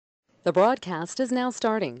The broadcast is now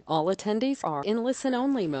starting. All attendees are in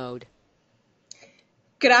listen-only mode.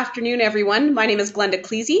 Good afternoon, everyone. My name is Glenda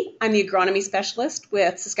Cleasy. I'm the Agronomy Specialist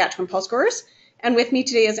with Saskatchewan Pulse Growers. And with me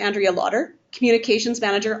today is Andrea Lauder, Communications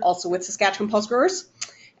Manager, also with Saskatchewan Pulse Growers,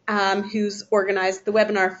 who's organized the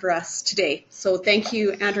webinar for us today. So thank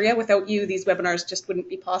you, Andrea. Without you, these webinars just wouldn't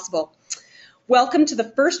be possible. Welcome to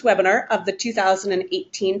the first webinar of the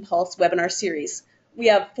 2018 Pulse webinar series. We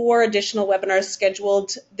have 4 additional webinars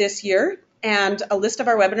scheduled this year, and a list of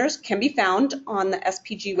our webinars can be found on the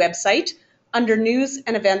SPG website under News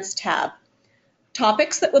and Events tab.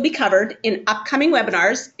 Topics that will be covered in upcoming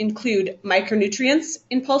webinars include micronutrients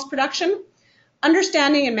in pulse production,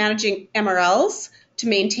 understanding and managing MRLs to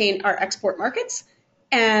maintain our export markets,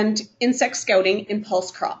 and insect scouting in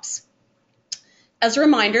pulse crops. As a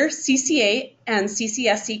reminder, CCA and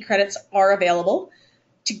CCSC credits are available.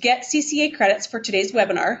 To get CCA credits for today's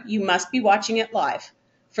webinar, you must be watching it live.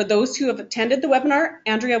 For those who have attended the webinar,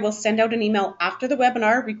 Andrea will send out an email after the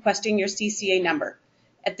webinar requesting your CCA number.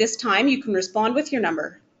 At this time, you can respond with your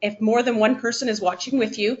number. If more than one person is watching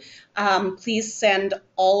with you, please send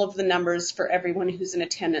all of the numbers for everyone who's in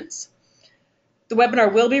attendance. The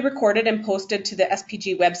webinar will be recorded and posted to the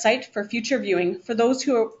SPG website for future viewing for those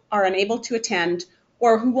who are unable to attend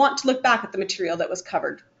or who want to look back at the material that was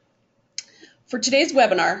covered. For today's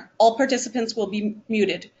webinar, all participants will be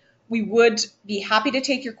muted. We would be happy to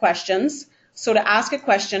take your questions. So to ask a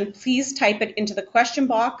question, please type it into the question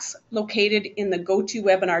box located in the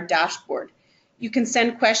GoToWebinar dashboard. You can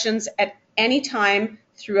send questions at any time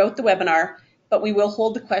throughout the webinar, but we will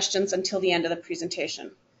hold the questions until the end of the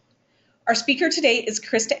presentation. Our speaker today is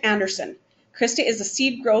Krista Anderson. Krista is a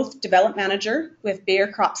Seed Growth Development Manager with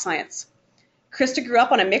Bayer CropScience. Krista grew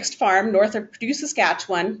up on a mixed farm north of Purdue,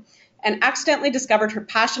 Saskatchewan, and accidentally discovered her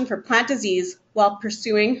passion for plant disease while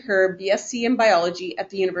pursuing her BSc in biology at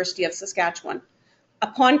the University of Saskatchewan.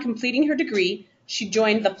 Upon completing her degree, she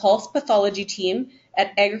joined the Pulse Pathology team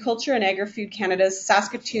at Agriculture and Agri-Food Canada's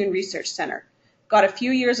Saskatoon Research Centre, got a few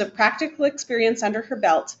years of practical experience under her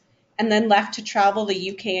belt, and then left to travel the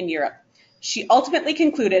UK and Europe. She ultimately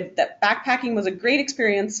concluded that backpacking was a great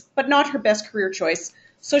experience, but not her best career choice,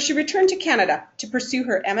 so she returned to Canada to pursue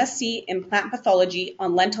her MSc in plant pathology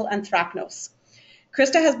on lentil anthracnose.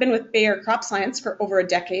 Krista has been with Bayer CropScience for over a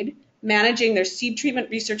decade, managing their seed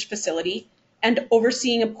treatment research facility and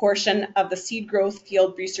overseeing a portion of the seed growth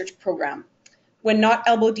field research program. When not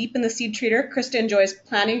elbow deep in the seed treater, Krista enjoys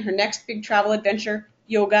planning her next big travel adventure,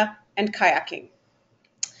 yoga, and kayaking.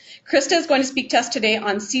 Krista is going to speak to us today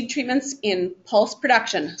on seed treatments in pulse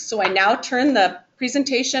production. So I now turn the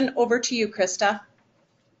presentation over to you, Krista.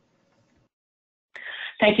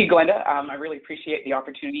 Thank you, Glenda. I really appreciate the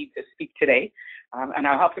opportunity to speak today. And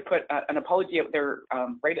I'll have to put an apology out there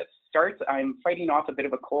right at the start. I'm fighting off a bit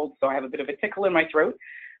of a cold, so I have a bit of a tickle in my throat.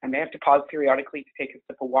 I may have to pause periodically to take a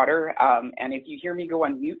sip of water. And if you hear me go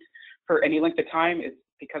on mute for any length of time, it's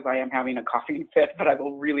because I am having a coughing fit, but I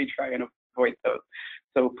will really try and avoid those.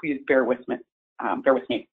 So please bear with me.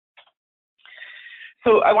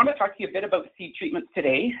 So I want to talk to you a bit about seed treatments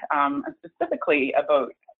today, and specifically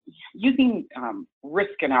about using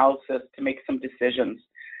risk analysis to make some decisions.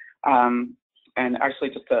 And actually,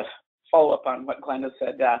 just to follow up on what Glenda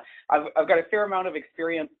said, I've got a fair amount of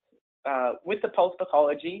experience with the pulse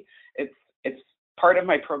pathology. It's part of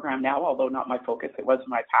my program now, although not my focus. It was in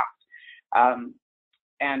my past.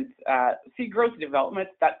 And seed growth development,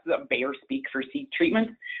 that's Bayer speak for seed treatment.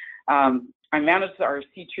 I manage our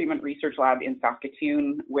seed treatment research lab in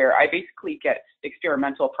Saskatoon, where I basically get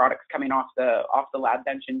experimental products coming off the lab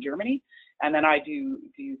bench in Germany, and then I do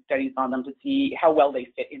studies on them to see how well they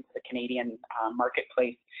fit into the Canadian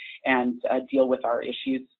marketplace and deal with our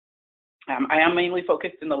issues. I am mainly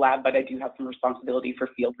focused in the lab, but I do have some responsibility for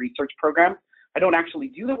field research programs. I don't actually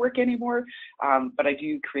do the work anymore, but I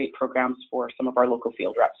do create programs for some of our local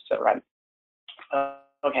field reps to run.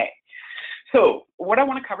 Okay. So what I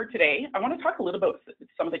want to cover today, I want to talk a little about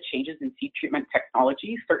some of the changes in seed treatment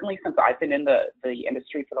technology. Certainly since I've been in the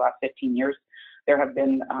industry for the last 15 years, there have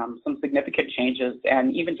been some significant changes,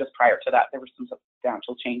 and even just prior to that, there were some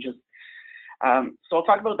substantial changes. So I'll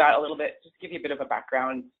talk about that a little bit, just to give you a bit of a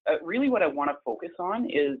background. Really what I want to focus on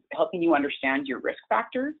is helping you understand your risk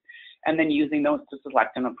factors and then using those to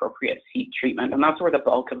select an appropriate seed treatment. And that's where the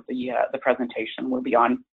bulk of the presentation will be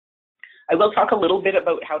on. I will talk a little bit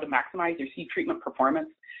about how to maximize your seed treatment performance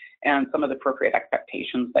and some of the appropriate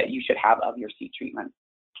expectations that you should have of your seed treatment.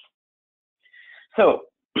 So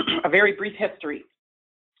a very brief history.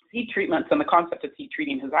 Seed treatments and the concept of seed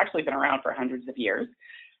treating has actually been around for hundreds of years.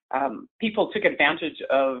 People took advantage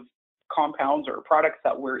of compounds or products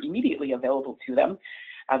that were immediately available to them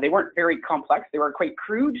They weren't very complex. They were quite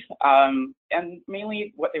crude, and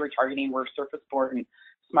mainly what they were targeting were surface-borne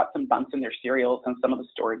smuts and bunts in their cereals and some of the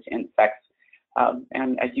storage insects.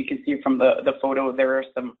 And as you can see from the photo, there are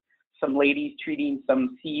some ladies treating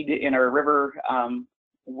some seed in a river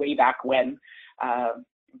way back when.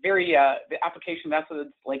 The application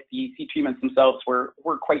methods, like the seed treatments themselves, were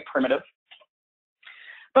quite primitive.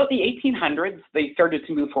 About the 1800s, they started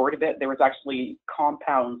to move forward a bit. There was actually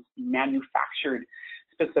compounds manufactured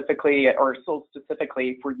specifically or sold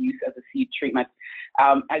specifically for use as a seed treatment.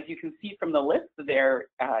 As you can see from the list there,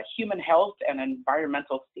 human health and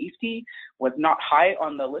environmental safety was not high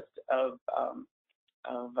on the list of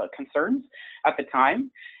concerns at the time.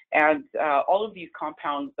 And all of these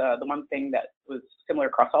compounds, the one thing that was similar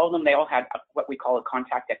across all of them, they all had what we call a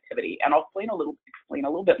contact activity. And I'll explain a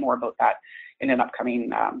little bit more about that in an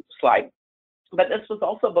upcoming slide. But this was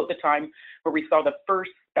also about the time where we saw the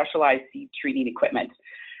first specialized seed treating equipment.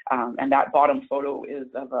 And that bottom photo is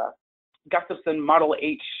of a Gustafson Model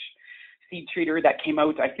H seed treater that came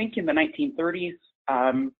out, I think, in the 1930s.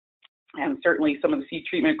 And certainly some of the seed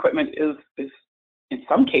treatment equipment is in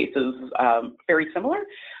some cases very similar,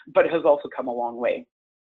 but has also come a long way.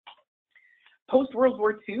 Post-World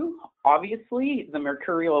War II, obviously, the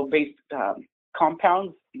mercurial-based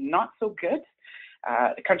compounds, not so good.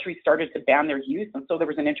 The country started to ban their use, and so there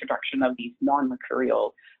was an introduction of these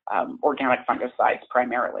non-mercurial organic fungicides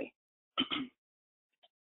primarily.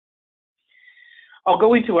 I'll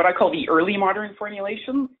go into what I call the early modern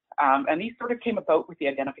formulations, and these sort of came about with the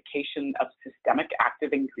identification of systemic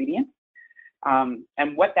active ingredients.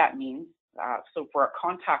 And what that means, so for a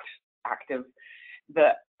contact active, the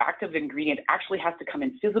active ingredient actually has to come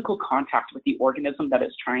in physical contact with the organism that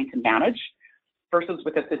it's trying to manage, versus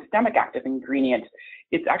with a systemic active ingredient,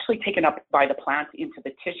 it's actually taken up by the plant into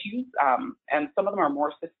the tissues, and some of them are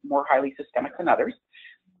more highly systemic than others,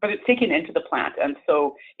 but it's taken into the plant, and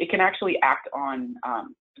so it can actually act on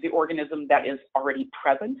the organism that is already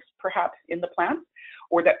present, perhaps, in the plant,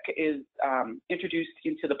 or that is introduced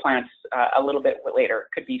into the plants a little bit later. It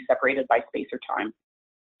could be separated by space or time.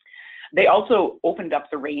 They also opened up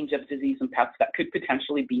the range of disease and pests that could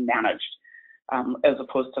potentially be managed as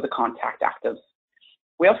opposed to the contact actives.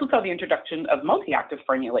 We also saw the introduction of multi-active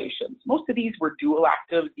formulations. Most of these were dual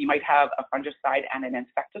actives. You might have a fungicide and an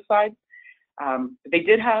insecticide. They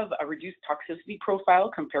did have a reduced toxicity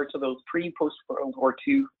profile compared to those post-World War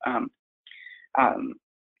II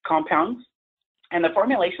compounds. And the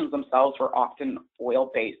formulations themselves were often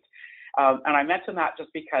oil-based. And I mention that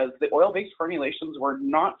just because the oil-based formulations were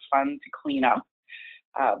not fun to clean up,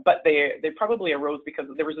 but they probably arose because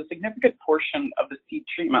there was a significant portion of the seed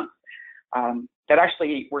treatments that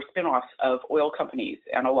actually were spin-offs of oil companies,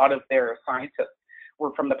 and a lot of their scientists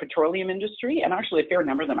were from the petroleum industry, and actually a fair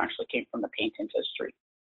number of them actually came from the paint industry.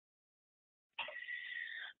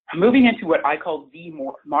 Moving into what I call the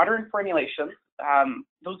more modern formulations,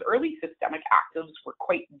 those early systemic actives were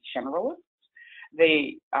quite generalist.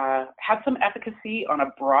 They had some efficacy on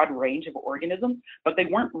a broad range of organisms, but they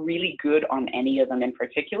weren't really good on any of them in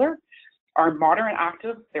particular. Our modern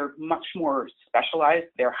actives, they're much more specialized.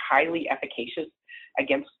 They're highly efficacious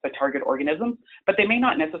against the target organisms, but they may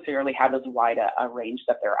not necessarily have as wide a range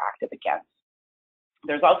that they're active against.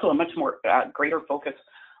 There's also a much more greater focus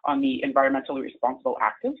on the environmentally responsible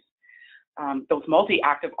actives. Those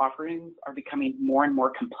multi-active offerings are becoming more and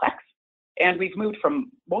more complex, and we've moved from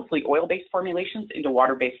mostly oil-based formulations into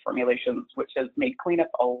water-based formulations, which has made cleanup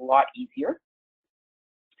a lot easier.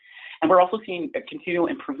 And we're also seeing continual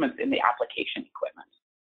improvements in the application equipment.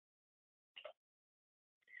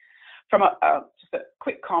 From just a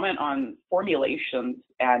quick comment on formulations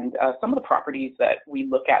and some of the properties that we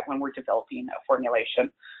look at when we're developing a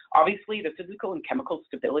formulation. Obviously, the physical and chemical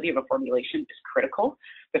stability of a formulation is critical.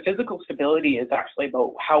 The physical stability is actually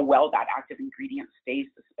about how well that active ingredient stays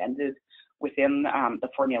suspended within the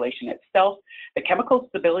formulation itself. The chemical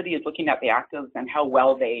stability is looking at the actives and how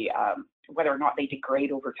well they, whether or not they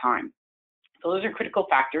degrade over time. So those are critical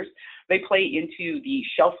factors. They play into the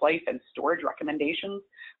shelf life and storage recommendations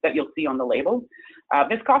that you'll see on the label.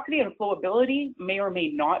 Viscosity and flowability may or may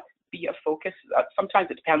not be a focus. Sometimes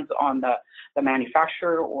it depends on the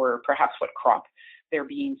manufacturer or perhaps what crop they're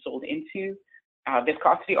being sold into.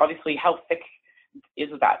 Viscosity, obviously, how thick is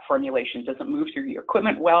that formulation? Does it move through your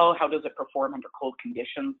equipment well? How does it perform under cold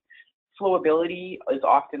conditions? Flowability is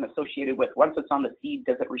often associated with, once it's on the seed,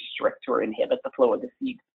 does it restrict or inhibit the flow of the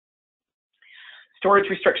seed? Storage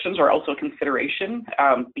restrictions are also a consideration,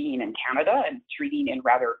 being in Canada and treating in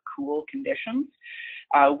rather cool conditions.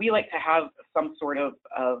 We like to have some sort of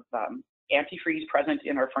antifreeze present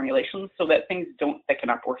in our formulations so that things don't thicken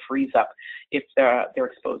up or freeze up if they're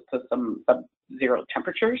exposed to some sub-zero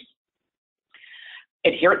temperatures.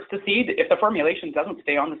 Adherence to seed, if the formulation doesn't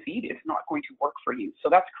stay on the seed, it's not going to work for you. So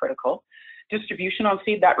that's critical. Distribution on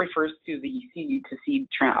seed, that refers to the seed to seed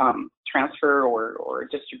transfer or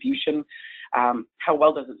distribution. How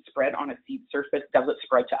well does it spread on a seed surface? Does it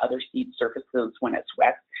spread to other seed surfaces when it's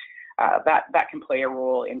wet? That can play a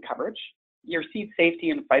role in coverage. Your seed safety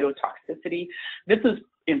and phytotoxicity. This is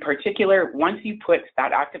in particular, once you put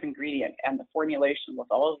that active ingredient and the formulation with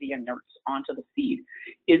all of the inerts onto the seed,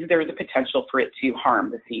 is there the potential for it to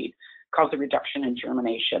harm the seed, cause a reduction in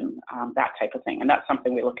germination, that type of thing. And that's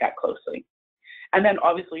something we look at closely. And then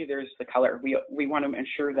obviously there's the color. We want to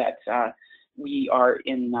ensure that we are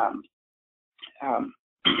in,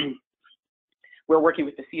 we're working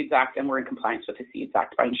with the Seeds Act and we're in compliance with the Seeds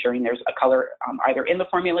Act by ensuring there's a color either in the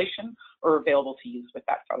formulation or available to use with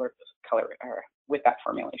that color with that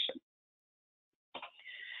formulation.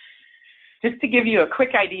 Just to give you a quick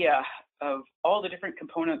idea of all the different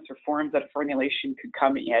components or forms that a formulation could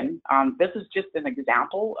come in, this is just an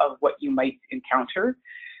example of what you might encounter.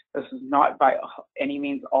 This is not by any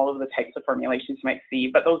means all of the types of formulations you might see,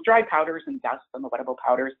 but those dry powders and dust and the wettable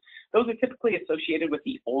powders, those are typically associated with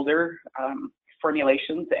the older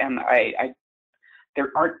formulations, and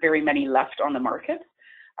there aren't very many left on the market.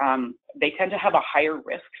 They tend to have a higher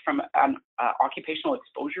risk from an occupational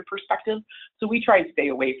exposure perspective, so we try and stay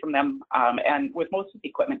away from them. And with most of the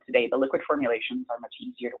equipment today, the liquid formulations are much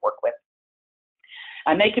easier to work with.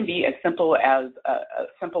 And they can be as simple as a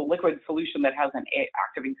simple liquid solution that has an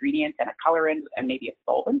active ingredient and a colorant and maybe a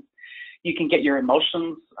solvent. You can get your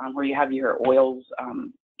emulsions where you have your oils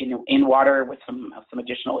in water with some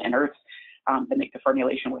additional inerts that make the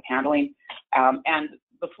formulation with handling. And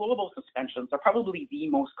the flowable suspensions are probably the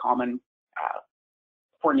most common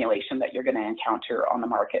formulation that you're going to encounter on the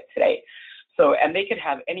market today. So, and they could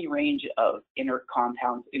have any range of inert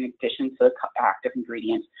compounds in addition to active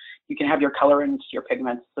ingredients. You can have your colorants, your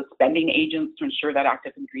pigments, suspending agents to ensure that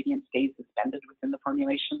active ingredient stays suspended within the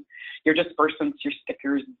formulation, your dispersants, your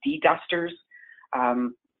stickers, dedusters,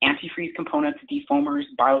 antifreeze components, defoamers,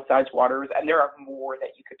 biocides, waters, and there are more that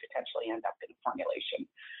you could potentially end up in a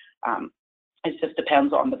formulation. It just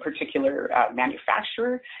depends on the particular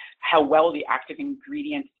manufacturer, how well the active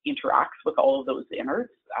ingredient interacts with all of those inerts.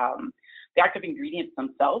 The active ingredients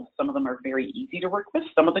themselves, some of them are very easy to work with.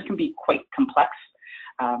 Some of them can be quite complex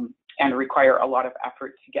and require a lot of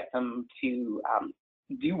effort to get them to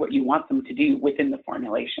do what you want them to do within the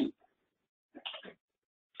formulation.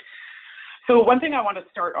 So one thing I want to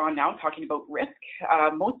start on now, talking about risk.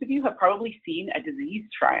 Most of you have probably seen a disease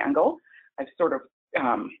triangle. I've sort of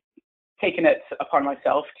taken it upon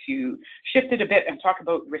myself to shift it a bit and talk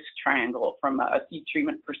about risk triangle from a seed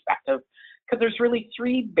treatment perspective, because there's really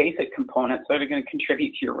three basic components that are going to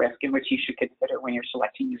contribute to your risk and which you should consider when you're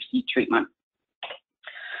selecting your seed treatment.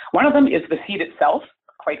 One of them is the seed itself,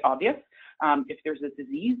 quite obvious. If there's a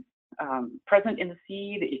disease present in the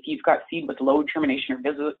seed, if you've got seed with low germination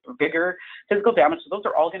or vigor, physical damage, so those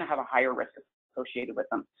are all going to have a higher risk associated with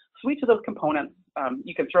them. So each of those components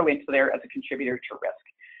you can throw into there as a contributor to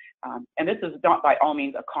risk. And this is not by all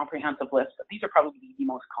means a comprehensive list, but these are probably the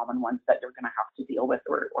most common ones that you're going to have to deal with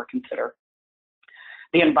or consider.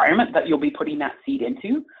 The environment that you'll be putting that seed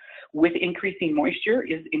into, with increasing moisture,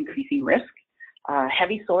 is increasing risk.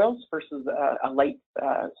 Heavy soils versus a light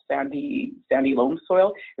sandy loam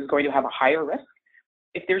soil is going to have a higher risk.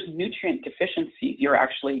 If there's nutrient deficiencies, you're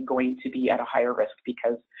actually going to be at a higher risk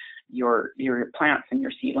because your plants and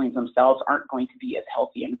your seedlings themselves aren't going to be as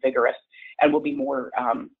healthy and vigorous and will be more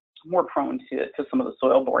prone to some of the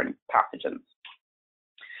soil-borne pathogens.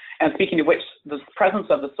 And speaking of which, the presence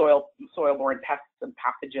of the soil-borne pests and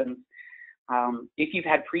pathogens, if you've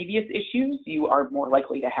had previous issues, you are more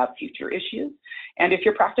likely to have future issues. And if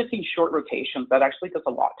you're practicing short rotations, that actually does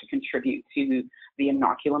a lot to contribute to the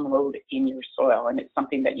inoculum load in your soil, and it's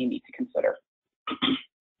something that you need to consider.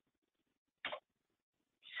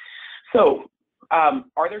 So,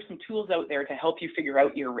 are there some tools out there to help you figure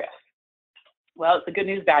out your risk? Well, it's a good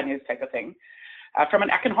news, bad news type of thing. From an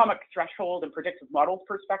economic threshold and predictive models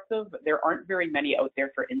perspective, there aren't very many out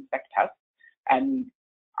there for insect pests. And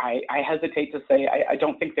I hesitate to say I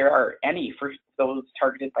don't think there are any for those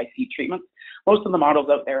targeted by seed treatments. Most of the models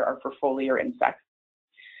out there are for foliar insects.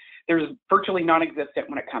 There's virtually non-existent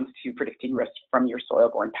when it comes to predicting risk from your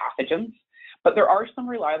soil-borne pathogens, but there are some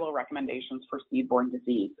reliable recommendations for seed-borne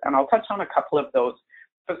disease. And I'll touch on a couple of those.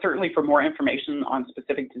 But certainly for more information on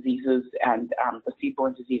specific diseases and the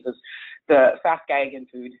seed-borne diseases, the Sask Ag and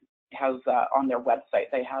Food has on their website,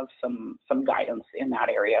 they have some guidance in that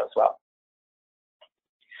area as well.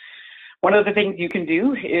 One of the things you can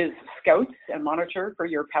do is scout and monitor for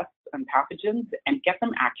your pests and pathogens and get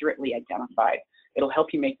them accurately identified. It'll help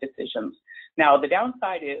you make decisions. Now, the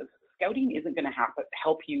downside is scouting isn't going to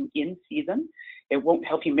help you in season. It won't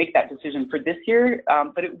help you make that decision for this year,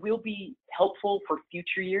 but it will be helpful for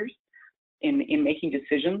future years in making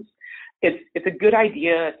decisions. It's a good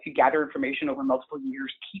idea to gather information over multiple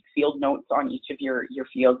years, keep field notes on each of your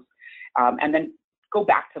fields, and then go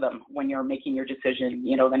back to them when you're making your decision,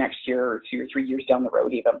 you know, the next year or 2 or 3 years down the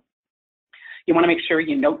road even. You want to make sure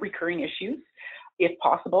you note recurring issues. If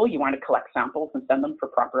possible, you want to collect samples and send them for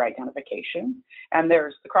proper identification. And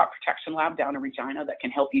there's the Crop Protection Lab down in Regina that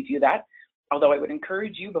can help you do that. Although I would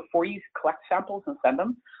encourage you, before you collect samples and send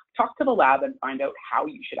them, talk to the lab and find out how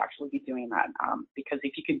you should actually be doing that. Because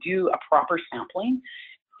if you can do a proper sampling,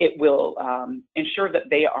 it will ensure that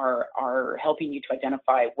they are helping you to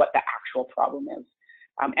identify what the actual problem is.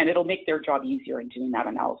 And it'll make their job easier in doing that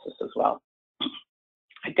analysis as well.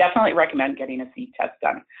 I definitely recommend getting a seed test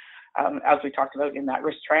done. As we talked about in that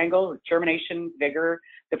risk triangle, germination, vigor,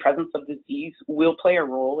 the presence of disease will play a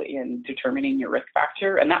role in determining your risk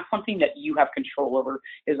factor, and that's something that you have control over,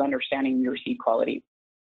 is understanding your seed quality.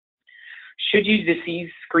 Should you disease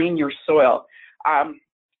screen your soil? I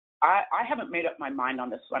haven't made up my mind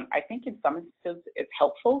on this one. I think in some instances it's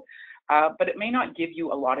helpful, but it may not give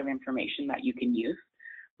you a lot of information that you can use.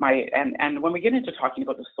 And when we get into talking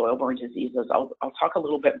about the soil-borne diseases, I'll talk a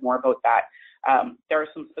little bit more about that. There are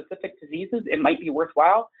some specific diseases it might be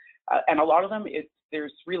worthwhile, and a lot of them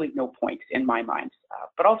there's really no point in my mind.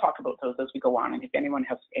 But I'll talk about those as we go on, and if anyone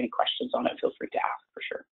has any questions on it, feel free to ask for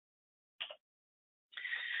sure.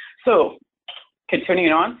 So,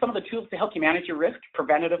 continuing on, some of the tools to help you manage your risk,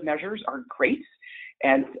 preventative measures are great,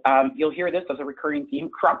 and you'll hear this as a recurring theme.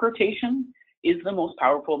 Crop rotation is the most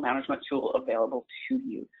powerful management tool available to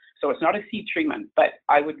you. So it's not a seed treatment, but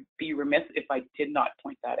I would be remiss if I did not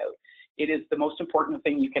point that out. It is the most important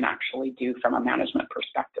thing you can actually do from a management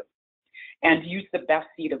perspective. And use the best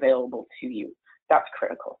seed available to you. That's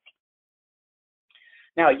critical.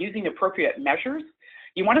 Now, using appropriate measures,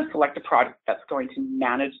 you want to select a product that's going to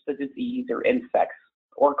manage the disease or insects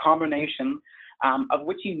or combination of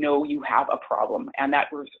which you know you have a problem. And that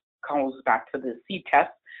goes back to the seed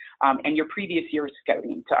test and your previous year's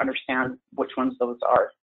scouting to understand which ones those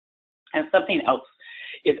are. And something else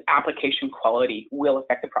is application quality will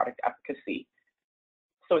affect the product efficacy.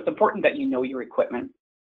 So it's important that you know your equipment.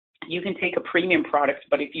 You can take a premium product,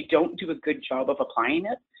 but if you don't do a good job of applying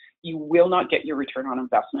it, you will not get your return on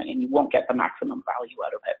investment and you won't get the maximum value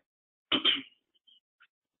out of it.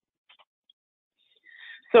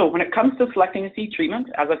 So when it comes to selecting a seed treatment,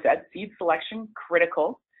 as I said, seed selection,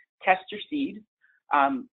 critical. Test your seed.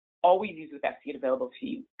 Always use the best seed available to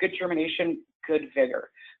you. Good germination, good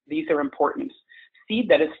vigor. These are important. Seed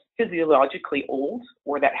that is physiologically old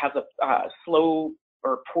or that has a slow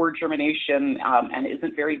or poor germination and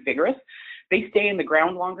isn't very vigorous, they stay in the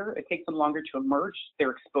ground longer. It takes them longer to emerge.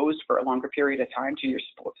 They're exposed for a longer period of time to your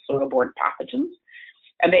soil-borne pathogens.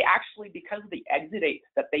 And they actually, because of the exudates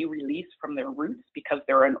that they release from their roots, because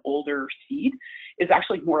they're an older seed, is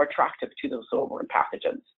actually more attractive to those soil-borne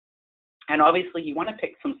pathogens. And obviously, you want to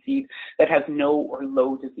pick some seed that has no or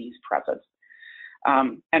low disease presence.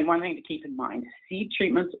 And one thing to keep in mind, seed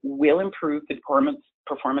treatments will improve the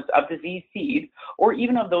performance of disease seed, or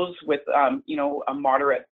even of those with, a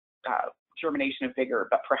moderate germination of vigor,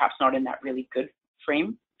 but perhaps not in that really good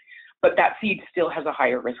frame. But that seed still has a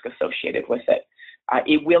higher risk associated with it.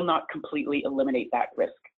 It will not completely eliminate that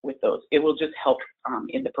risk with those. It will just help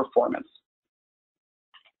in the performance.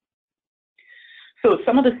 So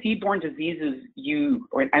some of the seed-borne diseases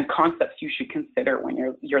and concepts you should consider when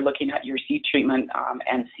you're looking at your seed treatment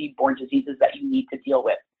and seed-borne diseases that you need to deal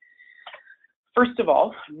with. First of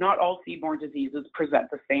all, not all seed-borne diseases present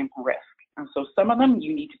the same risk. And so some of them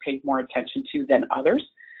you need to pay more attention to than others.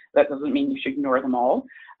 That doesn't mean you should ignore them all,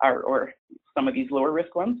 or some of these lower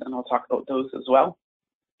risk ones, and I'll talk about those as well.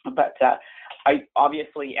 But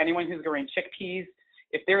obviously, anyone who's growing chickpeas,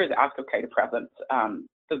 if there is ascochyta present,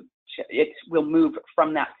 it will move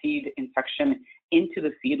from that seed infection into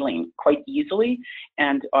the seedling quite easily.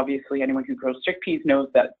 And obviously, anyone who grows chickpeas knows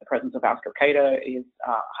that the presence of ascochyta is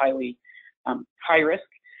highly high risk,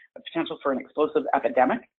 a potential for an explosive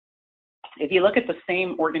epidemic. If you look at the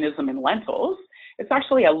same organism in lentils, it's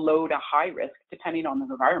actually a low to high risk depending on the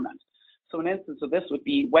environment. So an instance of this would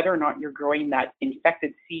be whether or not you're growing that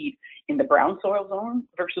infected seed in the brown soil zone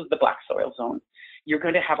versus the black soil zone. You're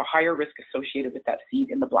going to have a higher risk associated with that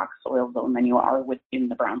seed in the black soil zone than you are within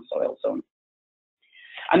the brown soil zone.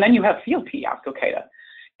 And then you have field pea ascochyta.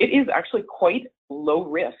 It is actually quite low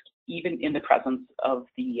risk even in the presence of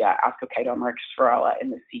the Ascochytum or Xylella in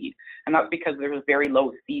the seed. And that's because there's a very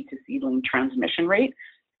low seed to seedling transmission rate.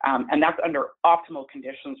 And that's under optimal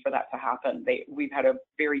conditions for that to happen. We've had a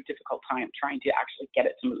very difficult time trying to actually get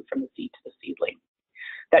it to move from the seed to the seedling.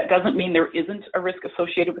 That doesn't mean there isn't a risk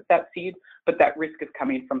associated with that seed, but that risk is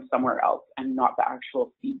coming from somewhere else and not the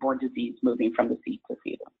actual seed-borne disease moving from the seed to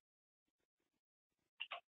seedling.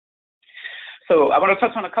 So I want to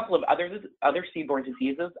touch on a couple of other seed-borne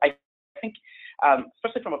diseases. I think,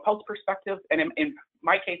 especially from a pulse perspective, and in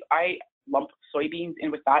my case, I lump soybeans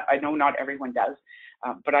in with that. I know not everyone does,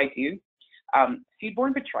 but I do.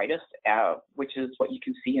 Seed-borne botrytis, which is what you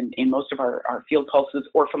can see in most of our field pulses,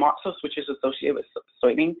 or Phomopsis, which is associated with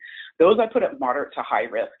soybean, those I put at moderate to high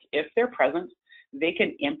risk. If they're present, they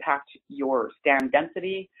can impact your stand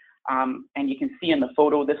density. And you can see in the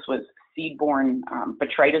photo, this was seed-borne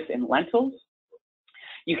botrytis in lentils.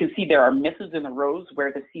 You can see there are misses in the rows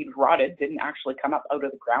where the seed rotted, didn't actually come up out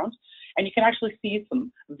of the ground. And you can actually see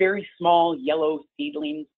some very small yellow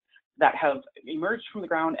seedlings that have emerged from the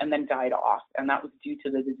ground and then died off. And that was due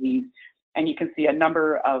to the disease. And you can see a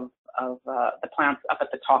number of the plants up at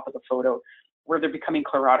the top of the photo where they're becoming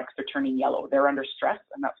chlorotic, they're turning yellow. They're under stress,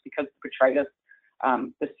 and that's because the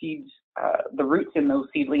botrytis, the seeds, the roots in those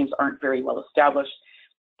seedlings aren't very well established.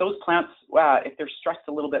 Those plants, if they're stressed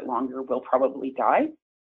a little bit longer, will probably die.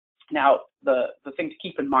 Now, the thing to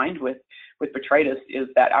keep in mind with botrytis is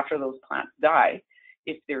that after those plants die,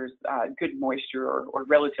 if there's good moisture or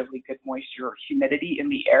relatively good moisture or humidity in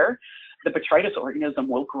the air, the botrytis organism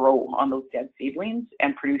will grow on those dead seedlings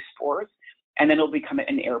and produce spores, and then it'll become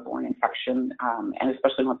an airborne infection. And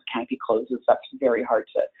especially once the canopy closes, that's very hard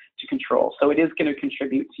to control. So it is going to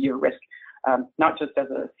contribute to your risk, not just as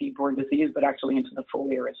a seed-borne disease, but actually into the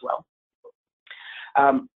foliar as well.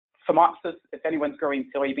 Phomopsis, if anyone's growing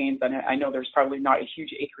soybeans, and I know there's probably not a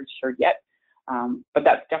huge acreage here yet, but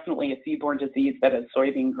that's definitely a seed-borne disease that as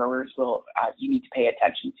soybean growers you need to pay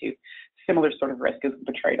attention to. Similar sort of risk as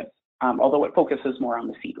botrytis, although it focuses more on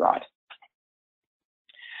the seed rod.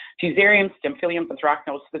 Fusariums, Stymphaliums,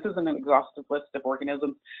 Anthracnose, this isn't an exhaustive list of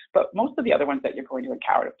organisms, but most of the other ones that you're going to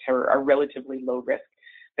encounter are relatively low risk.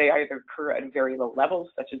 They either occur at very low levels,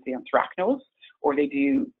 such as the Anthracnose, or they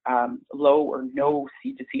do low or no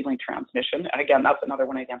seed-to-seedling transmission. And again, that's another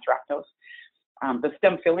one of the Anthracnose. The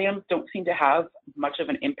Stymphaliums don't seem to have much of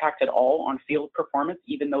an impact at all on field performance,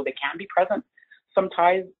 even though they can be present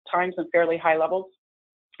sometimes in fairly high levels.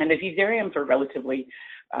 And the Fusariums are relatively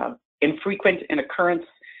infrequent in occurrence,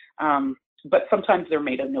 but sometimes they're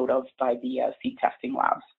made a note of by the seed testing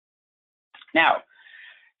labs. Now,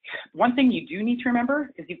 one thing you do need to remember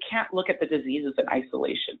is you can't look at the diseases in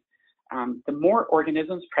isolation. The more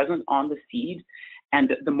organisms present on the seed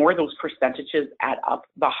and the more those percentages add up,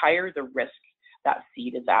 the higher the risk that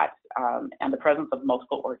seed is at, and the presence of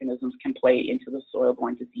multiple organisms can play into the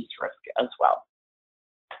soil-borne disease risk as well.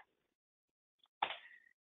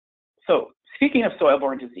 So speaking of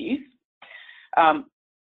soil-borne disease,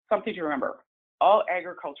 something to remember, all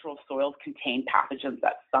agricultural soils contain pathogens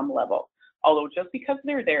at some level. Although just because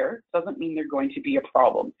they're there doesn't mean they're going to be a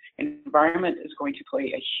problem. Environment is going to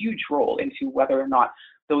play a huge role into whether or not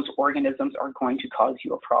those organisms are going to cause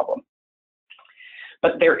you a problem.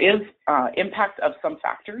 But there is impact of some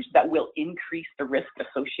factors that will increase the risk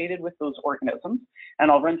associated with those organisms, and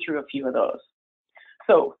I'll run through a few of those.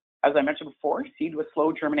 So, as I mentioned before, seed with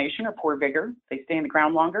slow germination or poor vigor, they stay in the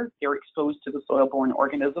ground longer, they're exposed to the soil-borne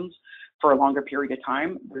organisms for a longer period of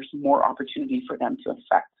time, there's more opportunity for them to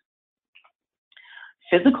infect.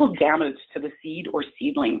 Physical damage to the seed or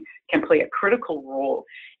seedling can play a critical role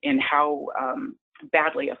in how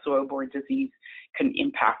badly a soil-borne disease can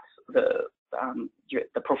impact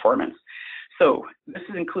the performance. So this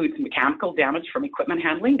includes mechanical damage from equipment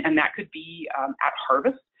handling, and that could be at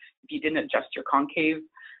harvest. If you didn't adjust your concave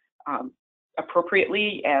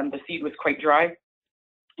appropriately and the seed was quite dry,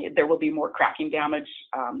 there will be more cracking damage.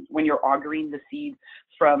 When you're augering the seed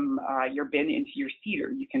from your bin into your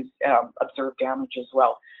seeder, you can observe damage as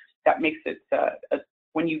well. That makes it,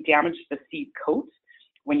 when you damage the seed coat,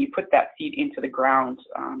 when you put that seed into the ground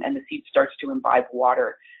and the seed starts to imbibe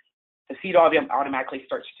water, the seed automatically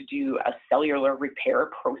starts to do a cellular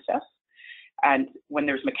repair process. And when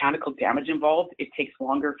there's mechanical damage involved, it takes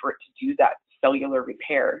longer for it to do that cellular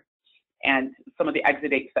repair. And some of the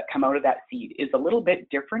exudates that come out of that seed is a little bit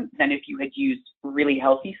different than if you had used really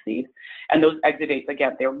healthy seed. And those exudates,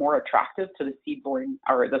 again, they're more attractive to the seed-borne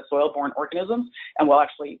or the soil-borne organisms and will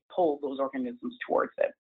actually pull those organisms towards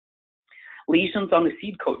it. Lesions on the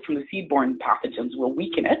seed coat from the seed-borne pathogens will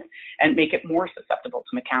weaken it and make it more susceptible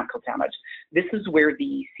to mechanical damage. This is where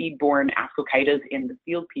the seed-borne ascochytas in the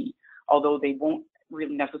field pea, although they won't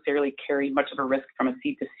really necessarily carry much of a risk from a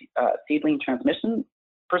seed to seedling transmission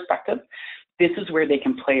perspective, this is where they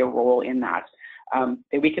can play a role in that.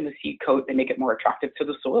 They weaken the seed coat, they make it more attractive to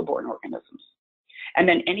the soil-borne organisms. And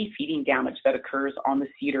then any feeding damage that occurs on the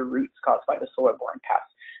seed or roots caused by the soil-borne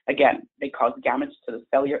pests. Again, they cause damage to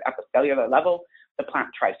the at the cellular level. The plant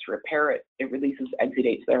tries to repair it. It releases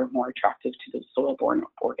exudates that are more attractive to the soil-borne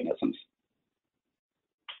organisms.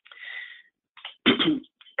 A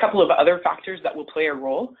couple of other factors that will play a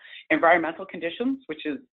role. Environmental conditions, which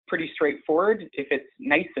is pretty straightforward. If it's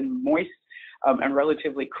nice and moist and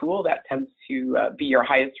relatively cool, that tends to be your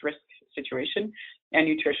highest risk situation, and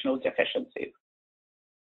nutritional deficiencies.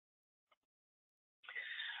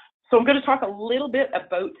 So I'm going to talk a little bit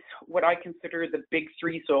about what I consider the big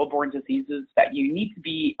three soil-borne diseases that you need to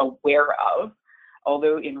be aware of,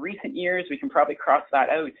 although in recent years we can probably cross that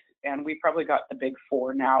out, and we probably got the big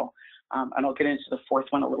four now, and I'll get into the fourth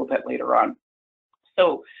one a little bit later on.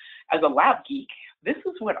 So as a lab geek, this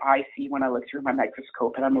is what I see when I look through my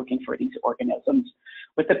microscope and I'm looking for these organisms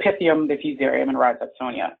with the Pythium, the Fusarium, and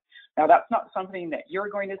Rhizoctonia. Now that's not something that you're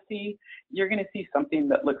going to see. You're going to see something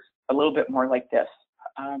that looks a little bit more like this.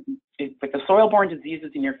 With the soil-borne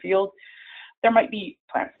diseases in your field, there might be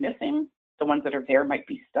plants missing. The ones that are there might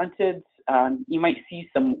be stunted. You might see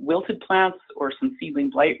some wilted plants or some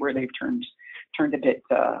seedling blight where they've turned a bit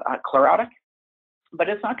chlorotic. But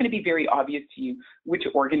it's not going to be very obvious to you which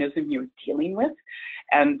organism you're dealing with,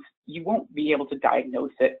 and you won't be able to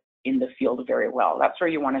diagnose it in the field very well. That's where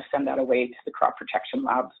you want to send that away to the crop protection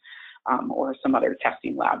labs or some other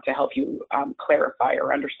testing lab to help you clarify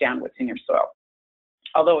or understand what's in your soil.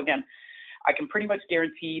 Although, again, I can pretty much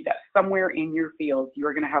guarantee that somewhere in your field,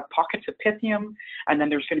 you're going to have pockets of Pythium, and then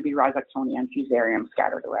there's going to be Rhizoctonia and Fusarium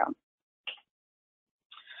scattered around.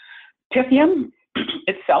 Pythium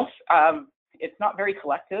itself, it's not very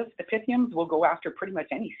collective. The Pythiums will go after pretty much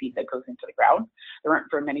any seed that goes into the ground. There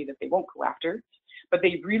aren't very many that they won't go after, but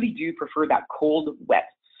they really do prefer that cold, wet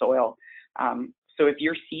soil. So if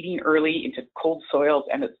you're seeding early into cold soils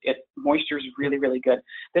and moisture is really, really good,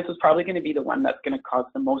 this is probably going to be the one that's going to cause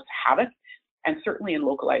the most havoc, and certainly in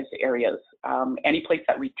localized areas. Any place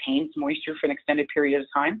that retains moisture for an extended period of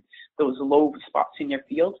time, those low spots in your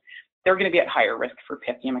field, they're going to be at higher risk for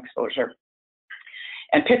Pythium exposure.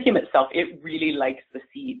 And Pythium itself, it really likes the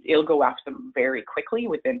seeds. It'll go after them very quickly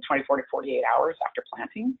within 24 to 48 hours after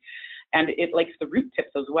planting. And it likes the root tips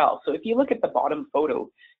as well. So if you look at the bottom photo,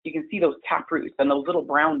 you can see those tap roots and those little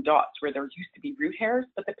brown dots where there used to be root hairs,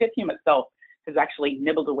 but the Pythium itself has actually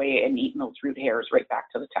nibbled away and eaten those root hairs right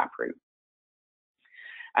back to the tap root.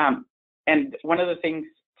 And one of the things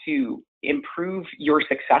to improve your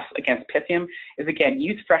success against Pythium is, again,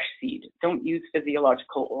 use fresh seed. Don't use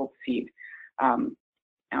physiological old seed.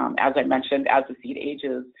 As I mentioned, as the seed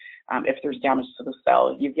ages, if there's damage to the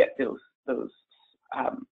cell, you get those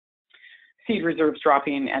seed reserves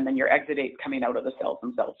dropping, and then your exudates coming out of the cells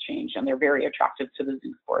themselves change, and they're very attractive to the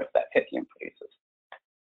zoospores that Pythium produces.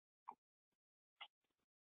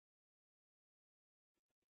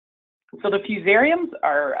 So the Fusariums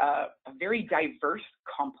are a very diverse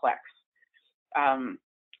complex.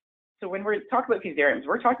 So when we're talking about Fusariums,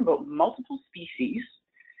 we're talking about multiple species,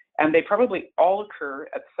 and they probably all occur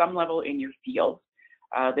at some level in your field.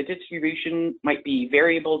 The distribution might be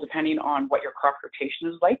variable depending on what your crop rotation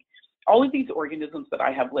is like. All of these organisms that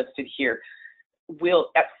I have listed here will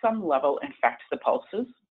at some level infect the pulses,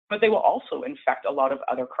 but they will also infect a lot of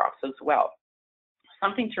other crops as well.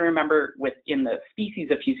 Something to remember within the species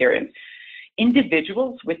of Fusariums,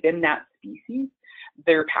 individuals within that species,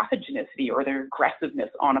 their pathogenicity or their aggressiveness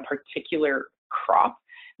on a particular crop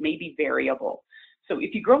may be variable. So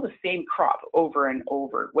if you grow the same crop over and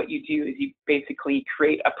over, what you do is you basically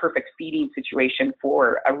create a perfect feeding situation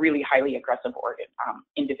for a really highly aggressive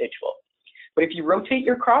individual. But if you rotate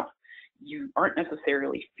your crop, you aren't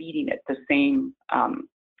necessarily feeding it the same,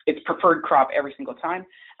 its preferred crop every single time,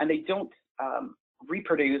 and they don't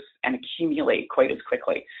reproduce and accumulate quite as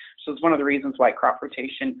quickly. So it's one of the reasons why crop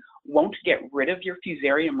rotation won't get rid of your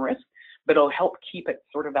Fusarium risk, but it'll help keep it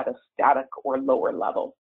sort of at a static or lower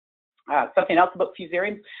level. Something else about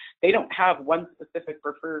Fusariums, they don't have one specific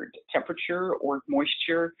preferred temperature or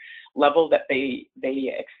moisture level that they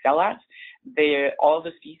excel at. All of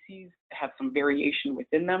the species have some variation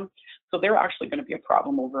within them, so they're actually going to be a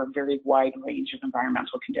problem over a very wide range of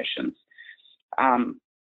environmental conditions.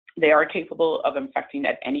 They are capable of infecting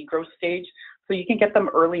at any growth stage, so you can get them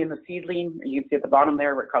early in the seedling. You can see at the bottom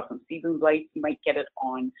there where it causes some seedling blight. You might get it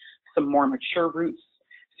on some more mature roots.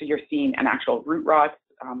 So you're seeing an actual root rot.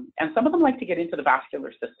 And some of them like to get into the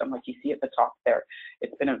vascular system, like you see at the top there.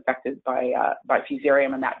 It's been infected by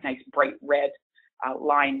Fusarium, and that nice bright red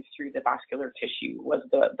line through the vascular tissue was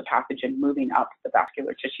the pathogen moving up the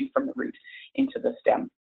vascular tissue from the root into the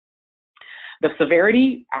stem. The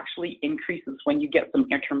severity actually increases when you get some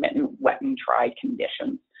intermittent wet and dry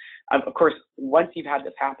conditions. Of course, once you've had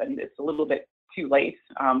this happen, it's a little bit too late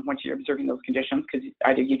once you're observing those conditions, because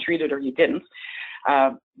either you treated or you didn't.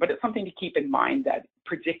 But it's something to keep in mind that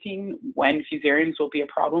predicting when fusariums will be a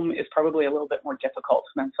problem is probably a little bit more difficult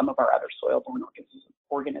than some of our other soil-borne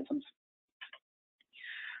organisms.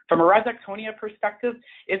 From a Rhizoctonia perspective,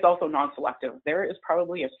 it's also non-selective. There is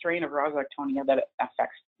probably a strain of Rhizoctonia that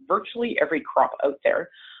affects virtually every crop out there,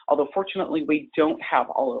 although fortunately we don't have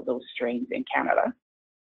all of those strains in Canada.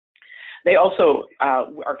 They also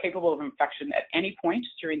are capable of infection at any point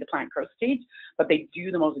during the plant growth stage, but they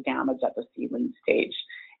do the most damage at the seedling stage.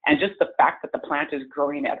 And just the fact that the plant is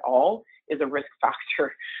growing at all is a risk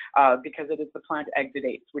factor because it is the plant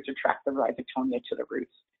exudates which attract the Rhizoctonia to the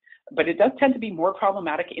roots. But it does tend to be more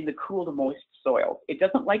problematic in the cool to moist soil. It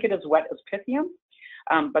doesn't like it as wet as Pythium,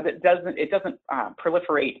 but it doesn't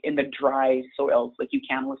proliferate in the dry soils like you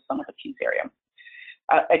can with some of the Fusarium.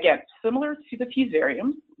 Again, similar to the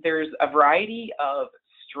Fusarium, there's a variety of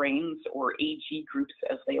strains or AG groups,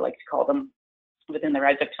 as they like to call them, within the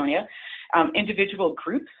Rhizoctonia. Individual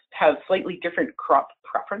groups have slightly different crop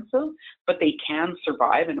preferences, but they can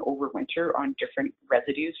survive and overwinter on different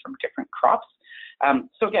residues from different crops.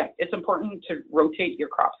 So again, it's important to rotate your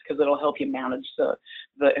crops because it'll help you manage the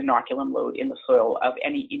inoculum load in the soil of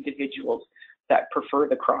any individuals that prefer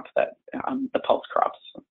the crop that the pulse crops.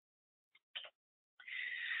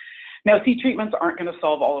 Now, seed treatments aren't going to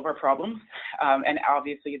solve all of our problems, and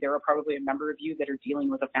obviously there are probably a number of you that are dealing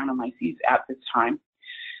with Aphanomyces at this time,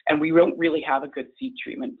 and we don't really have a good seed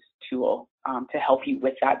treatment tool to help you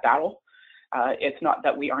with that battle. It's not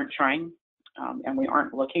that we aren't trying and we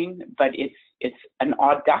aren't looking, but it's an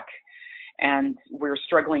odd duck, and we're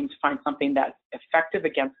struggling to find something that's effective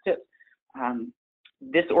against it.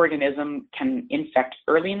 This organism can infect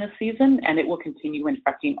early in the season, and it will continue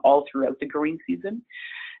infecting all throughout the growing season.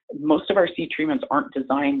 Most of our seed treatments aren't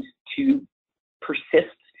designed to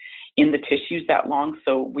persist in the tissues that long,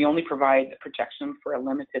 so we only provide protection for a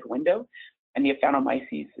limited window, and the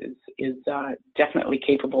Aphanomyces is definitely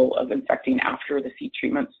capable of infecting after the seed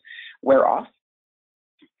treatments wear off.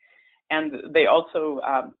 And they also,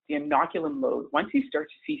 the inoculum load, once you start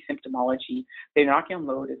to see symptomology, the inoculum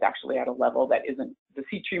load is actually at a level that the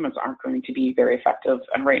seed treatments aren't going to be very effective,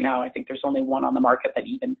 and right now I think there's only one on the market that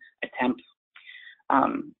even attempts.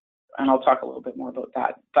 And I'll talk a little bit more about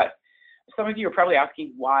that. But some of you are probably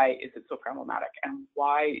asking, why is it so problematic? And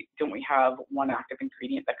why don't we have one active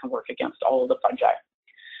ingredient that can work against all of the fungi?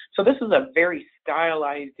 So this is a very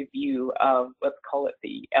stylized view of, let's call it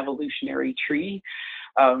the evolutionary tree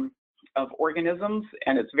of organisms.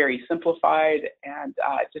 And it's very simplified. And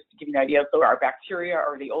just to give you an idea, so our bacteria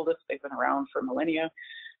are the oldest. They've been around for millennia.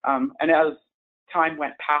 And as time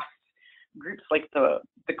went past, groups like the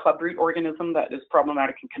clubroot organism that is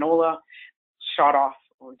problematic in canola shot off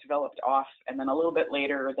or developed off, and then a little bit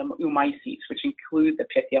later the oomycetes, which include the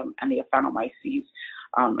Pythium and the Aphanomyces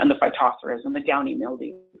and the Phytophthora and the downy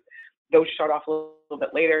mildew. Those shot off a little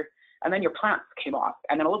bit later, and then your plants came off,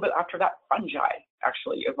 and then a little bit after that fungi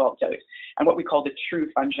actually evolved out, and what we call the true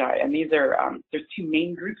fungi. And these are there's two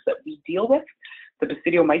main groups that we deal with, the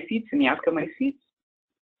Basidiomycetes and the Ascomycetes.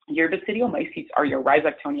 Your Basidiomycetes are your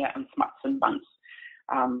Rhizoctonia and smuts and bunts.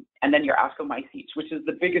 And then your Ascomycetes, which is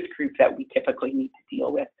the biggest group that we typically need to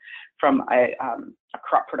deal with from a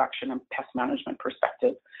crop production and pest management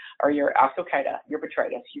perspective, are your Ascochyta, your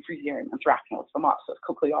Botrytis, Euphorbium, Anthracnose, Phomopsis,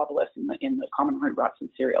 Cochleobolus in the common root rots and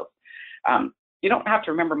cereals. You don't have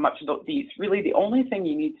to remember much about these. Really, the only thing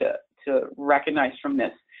you need to recognize from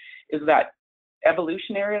this is that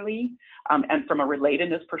evolutionarily and from a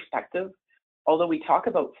relatedness perspective, although we talk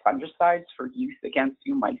about fungicides for use against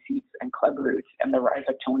oomycetes and clubroots and the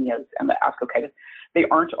Rhizoctonias and the Ascochytas, they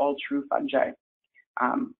aren't all true fungi.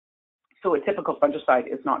 So a typical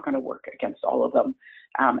fungicide is not going to work against all of them.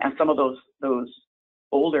 And some of those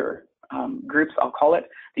older groups, I'll call it,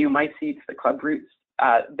 the oomycetes, the clubroots,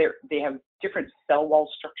 they have different cell wall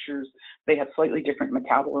structures. They have slightly different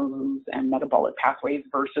metabolisms and metabolic pathways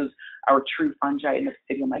versus our true fungi in the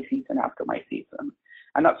Basidiomycetes and Ascomycetes.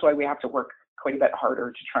 And that's why we have to work quite a bit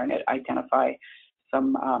harder to try and identify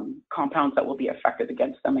some compounds that will be effective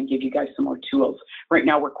against them and give you guys some more tools. Right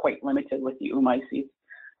now, we're quite limited with the oomycetes,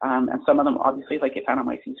 and some of them, obviously, like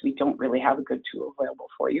Aphanomyces, we don't really have a good tool available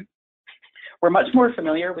for you. We're much more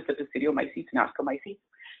familiar with the basidiomycetes and ascomycetes,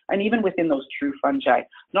 and even within those true fungi,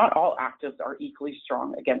 not all actives are equally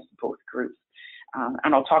strong against both groups.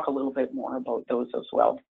 And I'll talk a little bit more about those as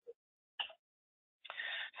well.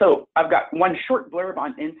 So I've got one short blurb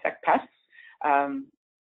on insect pests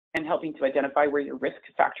and helping to identify where your risk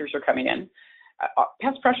factors are coming in.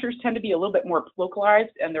 Pest pressures tend to be a little bit more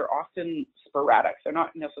localized, and they're often sporadic. They're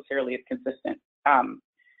not necessarily as consistent.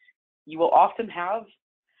 You will often have,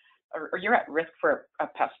 or you're at risk for a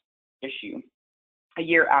pest issue a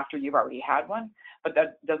year after you've already had one, but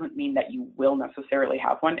that doesn't mean that you will necessarily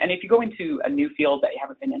have one. And if you go into a new field that you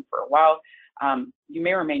haven't been in for a while, you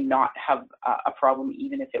may or may not have a problem,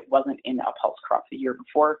 even if it wasn't in a pulse crop the year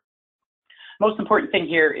before. Most important thing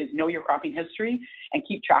here is know your cropping history and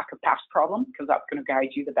keep track of past problems, because that's going to guide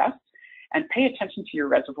you the best. And pay attention to your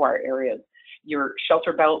reservoir areas, your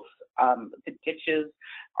shelter belts, the ditches.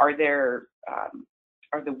 Are there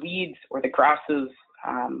are the weeds or the grasses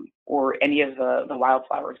or any of the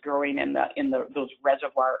wildflowers growing in those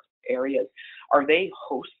reservoir areas? Are they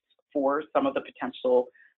hosts for some of the potential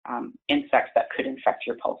insects that could infect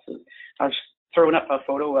your pulses? I was throwing up a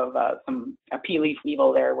photo of a pea leaf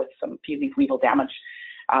weevil there with some pea leaf weevil damage.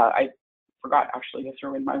 I forgot actually to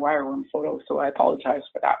throw in my wireworm photo, so I apologize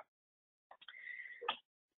for that.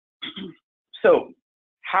 So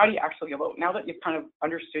how do you actually go about, now that you've kind of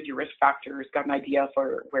understood your risk factors, got an idea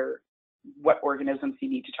for what organisms you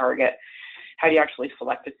need to target, how do you actually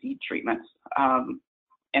select a seed treatment?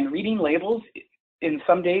 And reading labels, in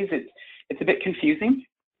some days it's a bit confusing.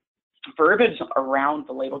 Verbiage around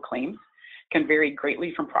the label claims can vary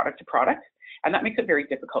greatly from product to product, and that makes it very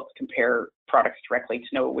difficult to compare products directly to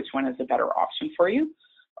know which one is a better option for you.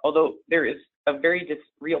 Although there is a very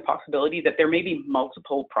real possibility that there may be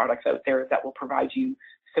multiple products out there that will provide you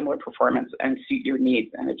similar performance and suit your needs,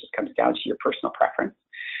 and it just comes down to your personal preference.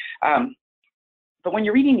 But when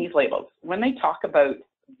you're reading these labels, when they talk about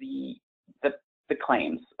the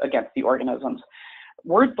claims against the organisms,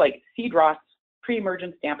 words like seed rots,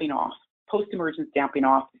 pre-emergence damping off, post-emergence damping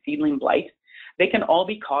off, seedling blight, they can all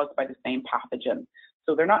be caused by the same pathogen.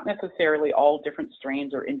 So they're not necessarily all different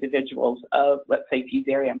strains or individuals of, let's say,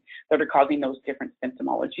 Fusarium that are causing those different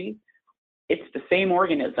symptomologies. It's the same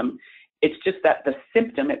organism. It's just that the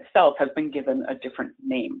symptom itself has been given a different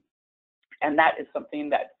name. And that is something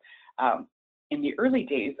that in the early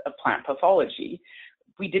days of plant pathology,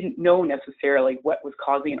 we didn't know necessarily what was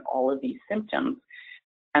causing all of these symptoms.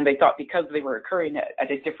 And they thought because they were occurring at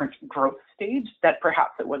a different growth stage, that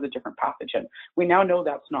perhaps it was a different pathogen. We now know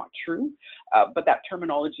that's not true, but that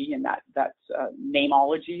terminology and that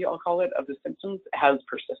namology, I'll call it, of the symptoms has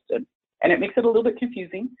persisted. And it makes it a little bit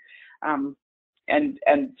confusing. And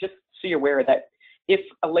just so you're aware that if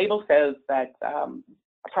a label says that a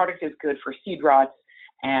product is good for seed rots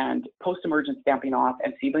and post-emergence damping off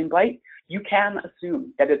and seedling blight, you can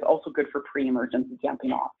assume that it's also good for pre-emergence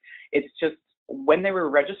damping off. It's just when they were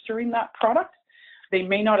registering that product, they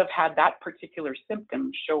may not have had that particular symptom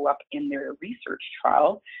show up in their research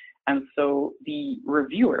trial. And so the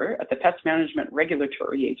reviewer at the Pest Management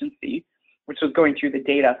Regulatory Agency, which was going through the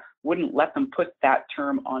data, wouldn't let them put that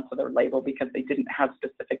term onto their label because they didn't have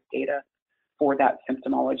specific data for that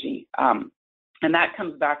symptomology. And that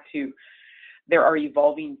comes back to there are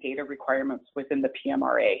evolving data requirements within the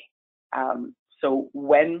PMRA. So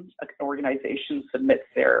when an organization submits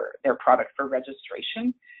their product for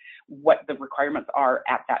registration, what the requirements are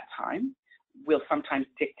at that time will sometimes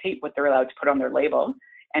dictate what they're allowed to put on their label.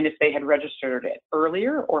 And if they had registered it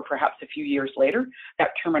earlier or perhaps a few years later,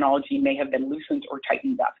 that terminology may have been loosened or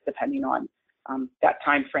tightened up depending on that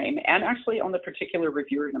time frame and actually on the particular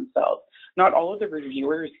reviewer themselves. Not all of the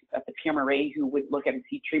reviewers at the PMRA who would look at a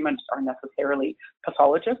seed treatment are necessarily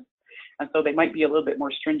pathologists. And so they might be a little bit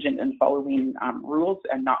more stringent in following rules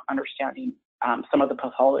and not understanding some of the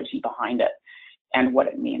pathology behind it and what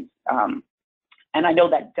it means. And I know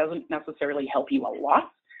that doesn't necessarily help you a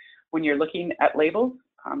lot when you're looking at labels.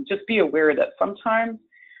 Just be aware that sometimes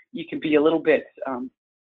you can be a little bit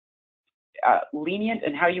lenient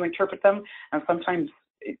in how you interpret them, and sometimes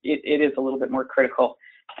it is a little bit more critical.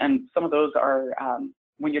 And some of those are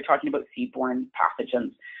when you're talking about seed-borne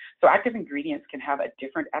pathogens. So active ingredients can have a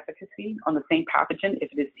different efficacy on the same pathogen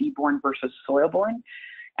if it is seed-borne versus soil-borne.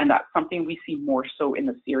 And that's something we see more so in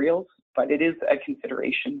the cereals, but it is a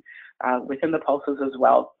consideration within the pulses as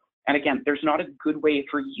well. And again, there's not a good way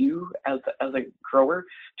for you as a grower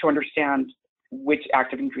to understand which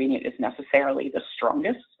active ingredient is necessarily the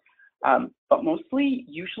strongest. But mostly,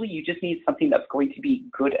 usually you just need something that's going to be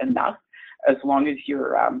good enough as long as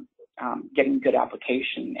you're getting good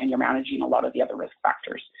application and you're managing a lot of the other risk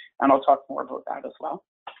factors. And I'll talk more about that as well.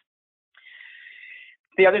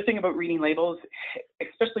 The other thing about reading labels,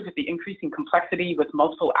 especially with the increasing complexity with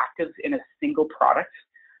multiple actives in a single product,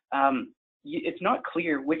 it's not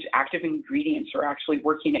clear which active ingredients are actually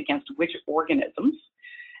working against which organisms,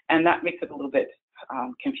 and that makes it a little bit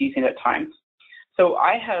confusing at times. So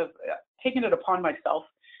I have taken it upon myself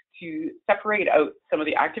to separate out some of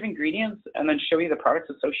the active ingredients and then show you the products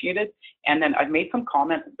associated, and then I've made some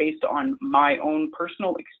comments based on my own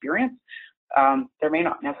personal experience. There may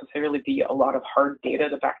not necessarily be a lot of hard data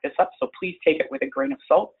to back this up, so please take it with a grain of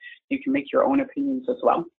salt. You can make your own opinions as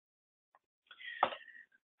well.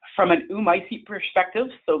 From an oomycete perspective,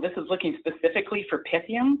 so this is looking specifically for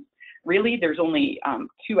Pythium. Really, there's only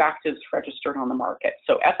 2 actives registered on the market.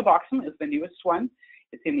 So ethoboxam is the newest one.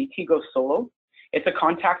 It's in the Tigo Solo. It's a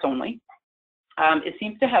contact only. It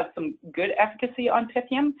seems to have some good efficacy on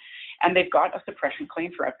Pythium, and they've got a suppression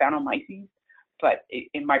claim for Aphanomyces. But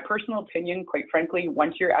in my personal opinion, quite frankly,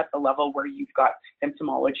 once you're at the level where you've got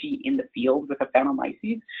symptomology in the field with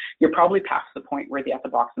Aphanomyces, you're probably past the point where the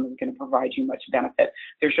ethoboxam is going to provide you much benefit.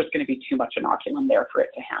 There's just going to be too much inoculum there for it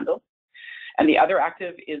to handle. And the other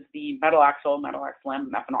active is the metalaxyl, metalaxylam,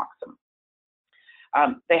 mefenoxam.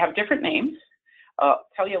 They have different names. I'll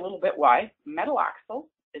tell you a little bit why. Metalaxyl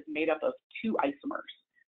is made up of 2 isomers.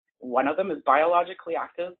 One of them is biologically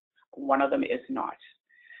active, one of them is not.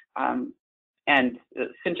 And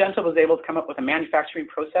Syngenta was able to come up with a manufacturing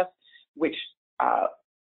process which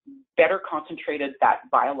better concentrated that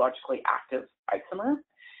biologically active isomer,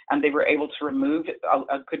 and they were able to remove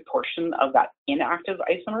a good portion of that inactive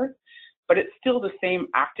isomer, but it's still the same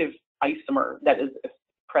active isomer that is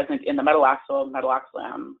present in the metalaxyl,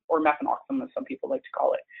 metalaxylam, or mefenoxam, as some people like to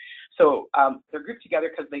call it. So they're grouped together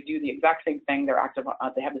because they do the exact same thing. They're active.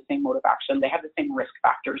 They have the same mode of action. They have the same risk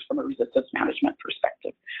factors from a resistance management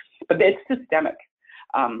perspective. But it's systemic,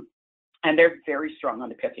 and they're very strong on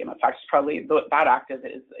the Pythium. In fact, it's probably that active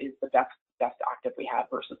is the best active we have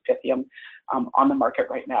versus Pythium on the market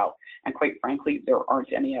right now. And quite frankly, there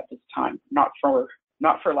aren't any at this time. Not for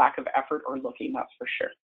lack of effort or looking, that's for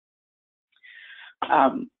sure.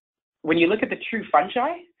 When you look at the true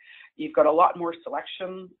fungi, you've got a lot more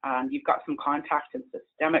selection. You've got some contact and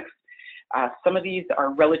systemics. Some of these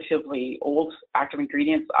are relatively old active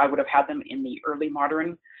ingredients. I would have had them in the early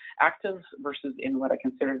modern actives versus in what I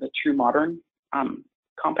consider the true modern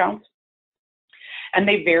compounds. And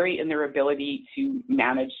they vary in their ability to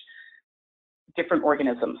manage different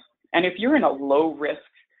organisms. And if you're in a low risk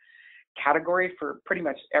category for pretty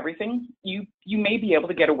much everything, you may be able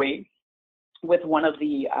to get away with one of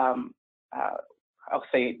the I'll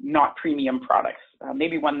say not premium products,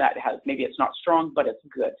 maybe one that has, maybe it's not strong, but it's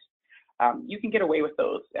good. You can get away with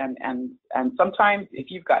those. And sometimes if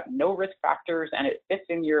you've got no risk factors and it fits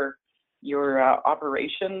in your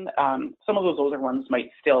operation, some of those older ones might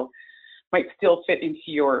still fit into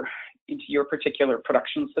your particular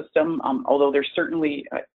production system. Although there's certainly,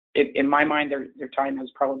 in my mind, their time has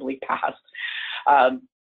probably passed.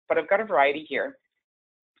 But I've got a variety here.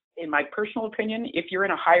 In my personal opinion, if you're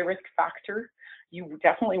in a high risk factor, you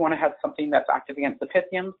definitely want to have something that's active against the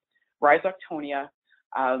Pythium, Rhizoctonia,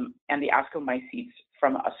 and the Ascomycetes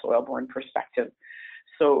from a soil-borne perspective.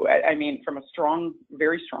 So, I mean, from a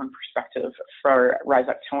very strong perspective for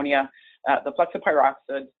Rhizoctonia, the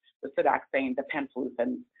flexopyroxid, the sidaxane, the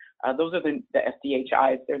penfluthins, those are the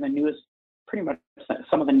SDHIs. They're the newest, pretty much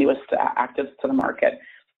some of the newest actives to the market,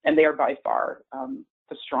 and they are by far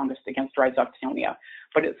the strongest against Rhizoctonia.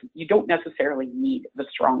 But you don't necessarily need the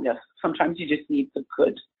strongest. Sometimes you just need the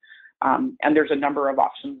good. And there's a number of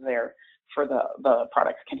options there for the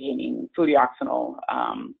products containing fludeoxanil,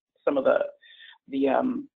 some of the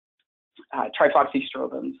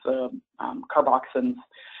trifloxystrobins, carboxyns.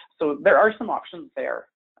 So there are some options there.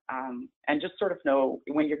 And just sort of know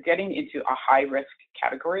when you're getting into a high risk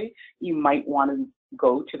category, you might want to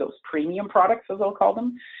go to those premium products, as I'll call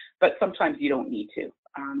them, but sometimes you don't need to.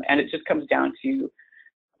 And it just comes down to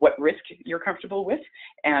what risk you're comfortable with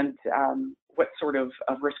and what sort of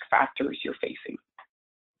risk factors you're facing.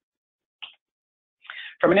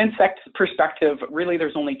 From an insect perspective, really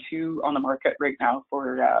there's only 2 on the market right now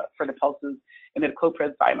for the pulses,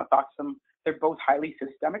 imidacloprid, thiamethoxam. They're both highly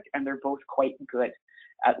systemic and they're both quite good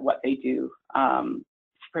at what they do,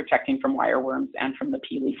 protecting from wireworms and from the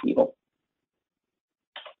pea leaf weevil.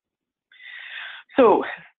 So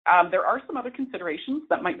there are some other considerations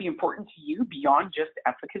that might be important to you beyond just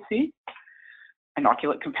efficacy.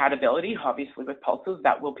 Inoculant compatibility, obviously with pulses,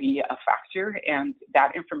 that will be a factor, and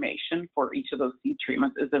that information for each of those seed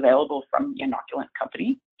treatments is available from the inoculant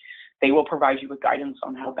company. They will provide you with guidance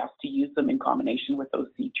on how best to use them in combination with those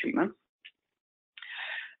seed treatments.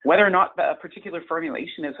 Whether or not a particular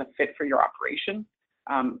formulation is a fit for your operation,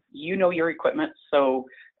 You know your equipment, so,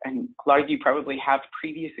 and a lot of you probably have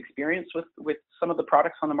previous experience with some of the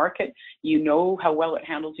products on the market. You know how well it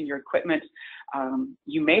handles in your equipment.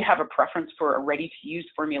 You may have a preference for a ready-to-use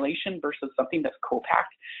formulation versus something that's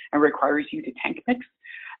co-packed and requires you to tank mix.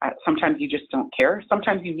 Sometimes you just don't care.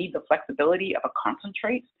 Sometimes you need the flexibility of a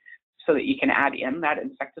concentrate so that you can add in that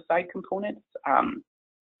insecticide component.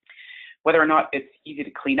 Whether or not it's easy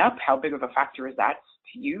to clean up, how big of a factor is that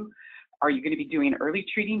to you? Are you going to be doing early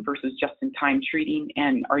treating versus just-in-time treating?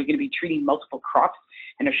 And are you going to be treating multiple crops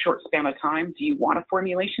in a short span of time? Do you want a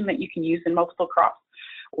formulation that you can use in multiple crops?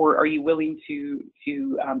 Or are you willing to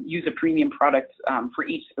use a premium product for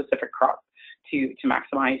each specific crop to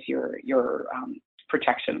maximize your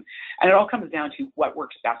protection? And it all comes down to what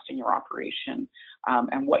works best in your operation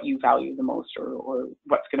and what you value the most, or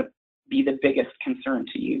what's going to be the biggest concern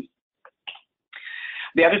to you.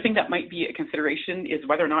 The other thing that might be a consideration is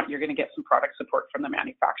whether or not you're going to get some product support from the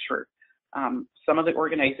manufacturer. Some of the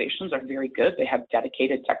organizations are very good. They have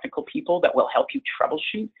dedicated technical people that will help you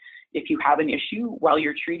troubleshoot if you have an issue while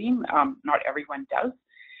you're treating. Not everyone does.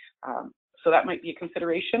 So that might be a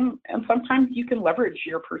consideration. And sometimes you can leverage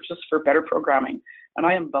your purchase for better programming. And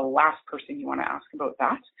I am the last person you want to ask about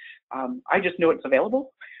that. I just know it's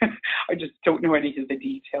available. I just don't know any of the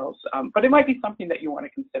details. But it might be something that you want to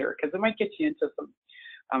consider, because it might get you into some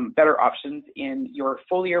better options in your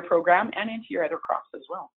foliar program and into your other crops as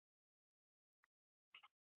well.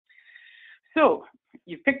 So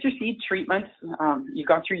you've picked your seed treatment. You've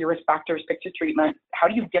gone through your risk factors, picked your treatment. How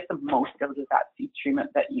do you get the most out of that seed treatment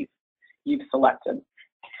that you've selected?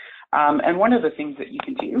 And one of the things that you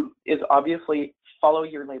can do is obviously follow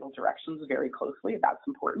your label directions very closely. That's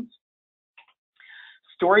important.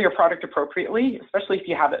 Store your product appropriately, especially if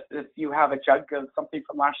you have a jug of something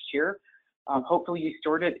from last year. Hopefully you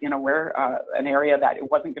stored it in an area that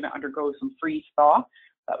it wasn't going to undergo some freeze thaw.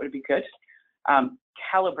 That would be good.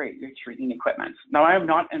 Calibrate your treating equipment. Now, I am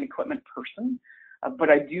not an equipment person, but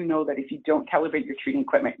I do know that if you don't calibrate your treating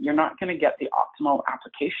equipment, you're not going to get the optimal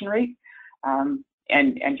application rate.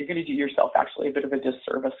 And you're going to do yourself actually a bit of a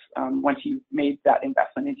disservice once you've made that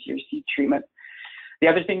investment into your seed treatment. The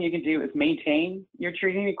other thing you can do is maintain your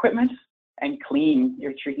treating equipment and clean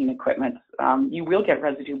your treating equipment. You will get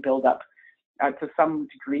residue buildup to some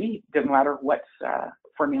degree, doesn't matter what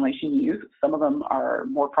formulation you use. Some of them are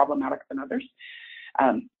more problematic than others.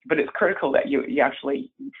 But it's critical that you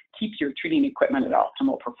actually keep your treating equipment at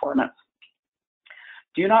optimal performance.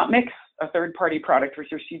 Do not mix a third-party product with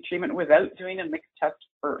your seed treatment without doing a mix test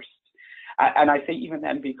first. And I say even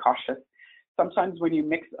then, be cautious. Sometimes when you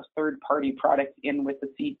mix a third-party product in with the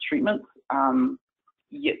seed treatments,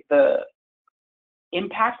 the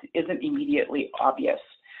impact isn't immediately obvious.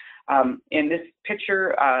 In this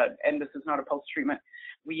picture, and this is not a post-treatment,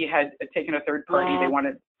 we had taken a third-party. They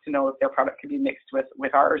wanted to know if their product could be mixed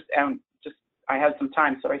with ours, and I had some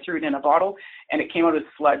time, so I threw it in a bottle, and it came out as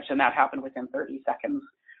sludge, and that happened within 30 seconds.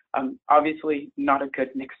 Obviously, not a good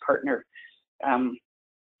mix partner.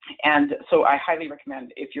 And so I highly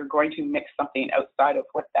recommend, if you're going to mix something outside of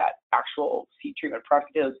what that actual seed treatment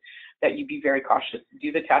product is, that you be very cautious.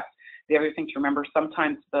 Do the test. The other thing to remember,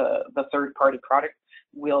 sometimes the third-party product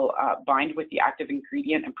will bind with the active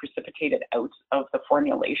ingredient and precipitate it out of the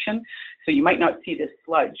formulation. So you might not see this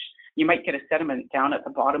sludge. You might get a sediment down at the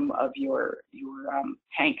bottom of your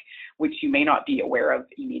tank, which you may not be aware of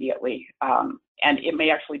immediately. And it may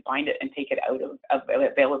actually bind it and take it out of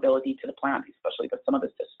availability to the plant, especially with some of the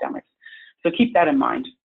systemics. So keep that in mind.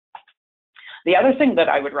 The other thing that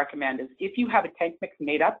I would recommend is, if you have a tank mix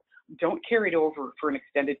made up, don't carry it over for an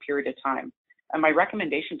extended period of time. And my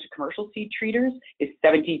recommendation to commercial seed treaters is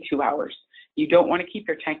 72 hours. You don't want to keep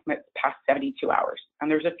your tank mix past 72 hours. And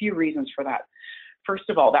there's a few reasons for that. First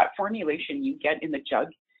of all, that formulation you get in the jug,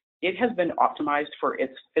 it has been optimized for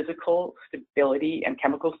its physical stability and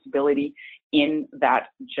chemical stability in that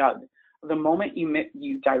jug. The moment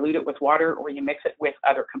you dilute it with water or you mix it with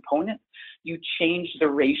other components, you change the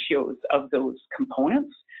ratios of those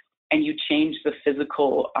components, and you change the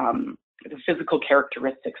physical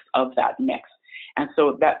characteristics of that mix. And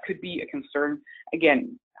so that could be a concern.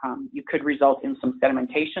 Again, you could result in some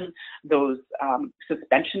sedimentation. Those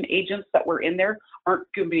suspension agents that were in there aren't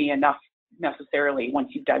going to be enough necessarily once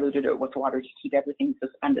you've diluted it with water to keep everything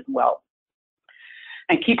suspended well.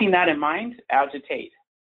 And keeping that in mind, agitate.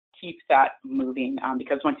 Keep that moving,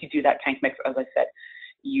 because once you do that tank mix, as I said,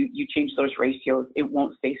 you change those ratios. It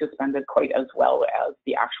won't stay suspended quite as well as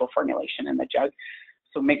the actual formulation in the jug.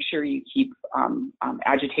 So make sure you keep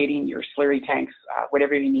agitating your slurry tanks,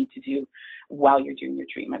 whatever you need to do while you're doing your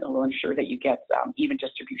treatment. It will ensure that you get even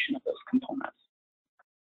distribution of those components.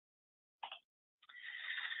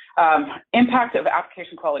 Impact of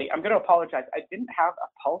application quality. I'm going to apologize. I didn't have a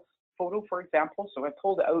pulse photo, for example, so I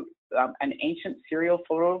pulled out an ancient serial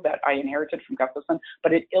photo that I inherited from Gustafson,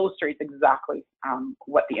 but it illustrates exactly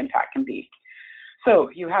what the impact can be. So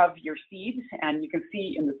you have your seeds, and you can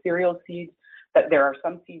see in the cereal seeds that there are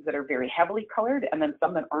some seeds that are very heavily colored and then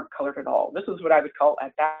some that aren't colored at all. This is what I would call a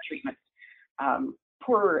bad treatment.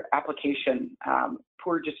 Poor application,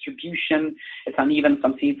 poor distribution. It's uneven.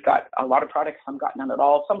 Some seeds got a lot of product, some got none at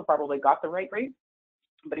all. Some probably got the right rate.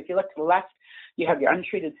 But if you look to the left, you have your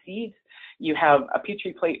untreated seeds. You have a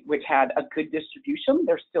Petri plate which had a good distribution.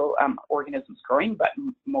 There's still organisms growing, but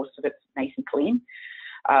most of it's nice and clean.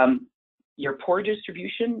 Your poor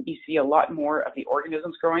distribution, you see a lot more of the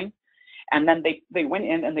organisms growing. And then they went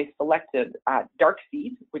in and they selected dark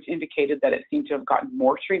seed, which indicated that it seemed to have gotten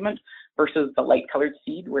more treatment versus the light colored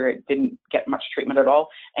seed where it didn't get much treatment at all.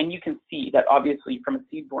 And you can see that obviously from a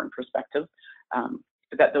seed-borne perspective,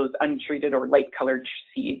 that those untreated or light colored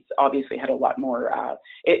seeds obviously had a lot more,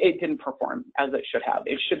 it didn't perform as it should have.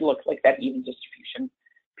 It should look like that even distribution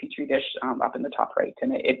Petri dish up in the top right,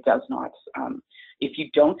 and it does not. If you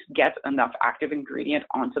don't get enough active ingredient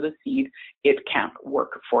onto the seed, it can't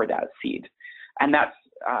work for that seed. And that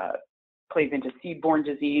plays into seed-borne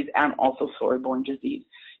disease and also soil-borne disease.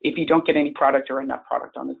 If you don't get any product or enough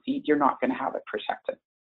product on the seed, you're not going to have it protected.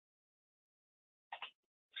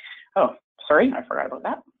 Oh, sorry, I forgot about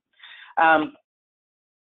that.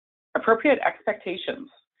 Appropriate expectations.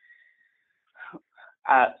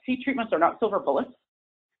 Seed treatments are not silver bullets.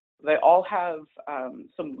 They all have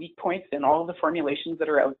some weak points in all of the formulations that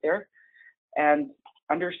are out there. And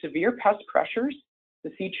under severe pest pressures,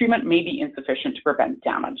 the seed treatment may be insufficient to prevent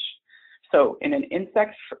damage. So in an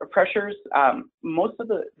insect pressures, most of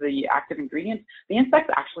the active ingredients, the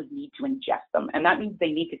insects actually need to ingest them. And that means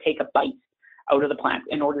they need to take a bite out of the plant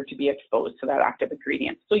in order to be exposed to that active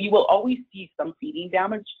ingredient. So you will always see some feeding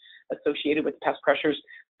damage associated with pest pressures.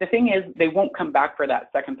 The thing is, they won't come back for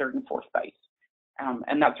that second, third, and fourth bite.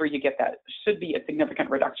 And that's where you get that should be a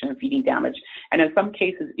significant reduction in feeding damage. And in some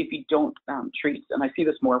cases, if you don't treat, and I see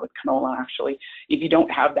this more with canola actually, if you don't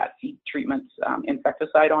have that seed treatment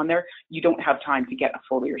insecticide on there, you don't have time to get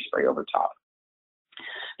a foliar spray over top.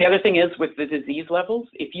 The other thing is with the disease levels,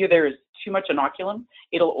 if there is too much inoculum,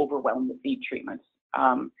 it'll overwhelm the seed treatments.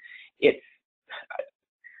 I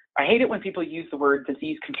hate it when people use the word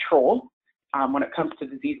disease control. When it comes to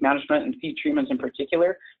disease management and seed treatments in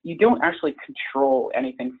particular, you don't actually control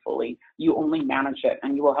anything fully. You only manage it,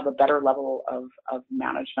 and you will have a better level of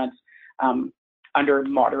management under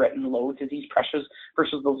moderate and low disease pressures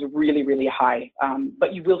versus those really, really high.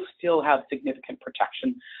 But you will still have significant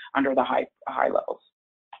protection under the high levels.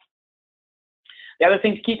 The other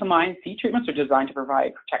thing to keep in mind, seed treatments are designed to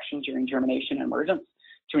provide protection during germination and emergence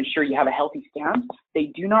to ensure you have a healthy stand. They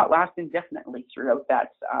do not last indefinitely throughout that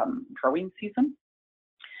growing season.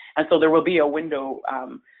 And so there will be a window,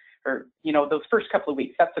 or those first couple of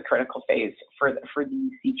weeks, that's the critical phase for the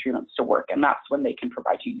seed treatments to work, and that's when they can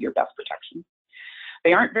provide you your best protection.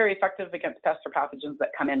 They aren't very effective against pests or pathogens that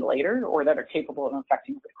come in later or that are capable of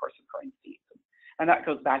infecting over the course of growing seeds. And that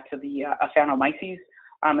goes back to the Aphanomyces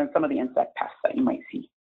and some of the insect pests that you might see.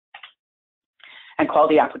 And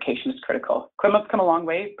quality application is critical. Equipment's come a long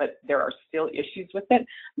way, but there are still issues with it.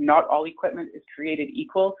 Not all equipment is created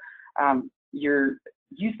equal.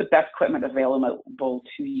 Use the best equipment available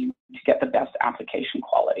to you to get the best application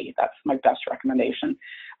quality. That's my best recommendation.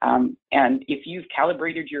 And if you've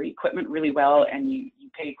calibrated your equipment really well and you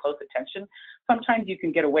pay close attention, sometimes you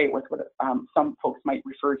can get away with what some folks might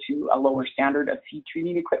refer to a lower standard of seed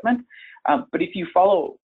treating equipment. But if you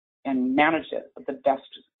follow and manage it with the best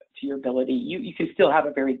to your ability, you can still have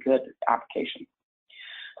a very good application.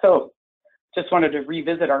 So just wanted to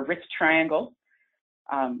revisit our risk triangle.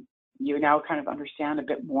 You now kind of understand a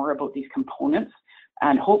bit more about these components,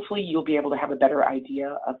 and hopefully you'll be able to have a better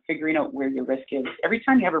idea of figuring out where your risk is. Every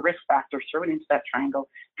time you have a risk factor, throw it into that triangle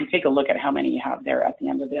and take a look at how many you have there at the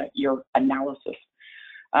end of your analysis.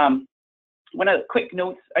 One of the quick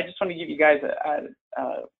notes, I just want to give you guys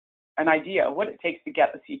an idea of what it takes to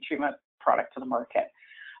get the seed treatment product to the market.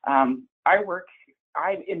 I'm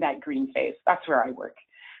in that green phase. That's where I work.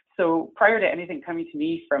 So prior to anything coming to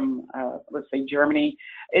me from, let's say, Germany,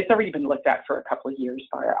 it's already been looked at for a couple of years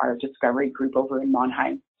by our discovery group over in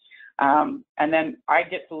Mannheim. And then I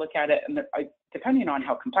get to look at it, and depending on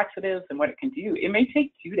how complex it is and what it can do, it may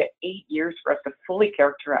take 2 to 8 years for us to fully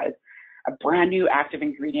characterize a brand new active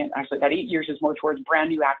ingredient. Actually, that 8 years is more towards brand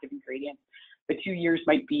new active ingredients. The 2 years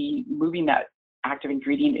might be moving that active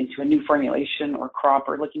ingredient into a new formulation or crop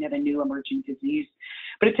or looking at a new emerging disease.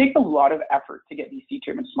 But it takes a lot of effort to get these seed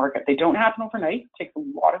treatments to market. They don't happen overnight. It takes a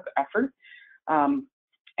lot of effort.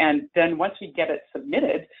 And then once we get it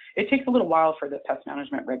submitted, it takes a little while for the pest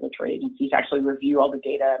management regulatory agency to actually review all the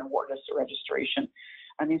data and award us a registration.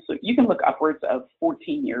 I mean, so you can look upwards of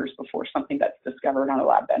 14 years before something that's discovered on a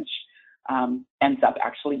lab bench ends up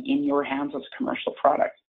actually in your hands as a commercial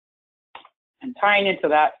product. And tying into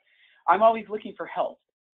that, I'm always looking for help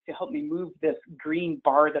to help me move this green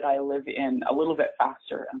bar that I live in a little bit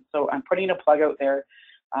faster. And so I'm putting a plug out there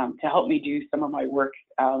to help me do some of my work.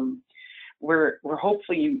 We're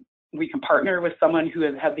hopefully we can partner with someone who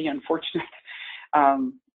has had the unfortunate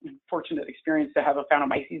experience to have a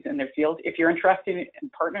Phanomyces in their field. If you're interested in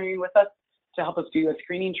partnering with us to help us do a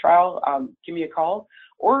screening trial, give me a call.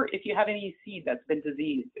 Or if you have any seed that's been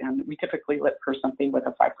diseased, and we typically look for something with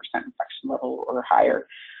a 5% infection level or higher.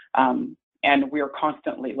 And we are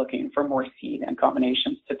constantly looking for more seed and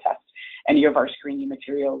combinations to test any of our screening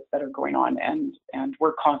materials that are going on. And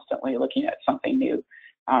we're constantly looking at something new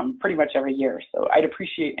pretty much every year. So I'd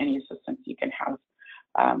appreciate any assistance you can have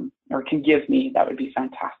or can give me. That would be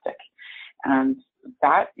fantastic. And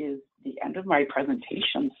that is the end of my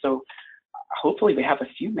presentation. So hopefully we have a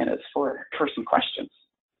few minutes for some questions.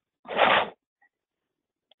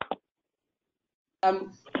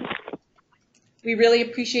 We really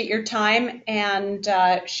appreciate your time and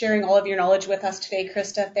sharing all of your knowledge with us today,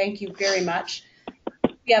 Krista. Thank you very much.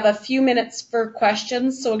 We have a few minutes for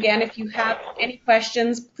questions. So again, if you have any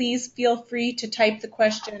questions, please feel free to type the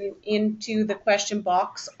question into the question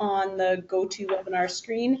box on the GoToWebinar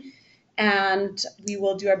screen, and we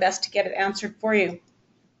will do our best to get it answered for you.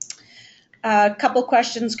 A couple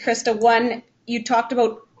questions, Krista. One, you talked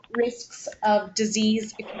about risks of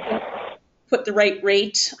disease if you don't put the right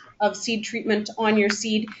rate of seed treatment on your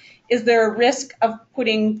seed. Is there a risk of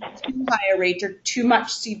putting too high a rate or too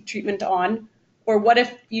much seed treatment on? Or what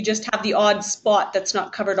if you just have the odd spot that's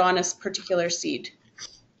not covered on a particular seed?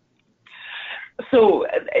 So,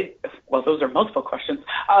 well, those are multiple questions.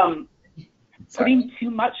 Putting too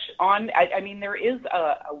much on, I mean, there is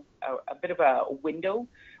a bit of a window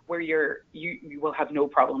where you will have no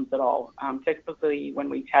problems at all. Typically, when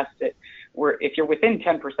we test it, if you're within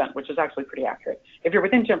 10%, which is actually pretty accurate, if you're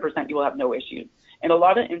within 10%, you will have no issues. In a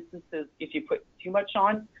lot of instances, if you put too much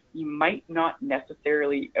on, you might not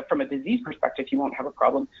necessarily, from a disease perspective, you won't have a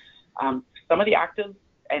problem. Some of the actives,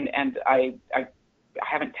 and I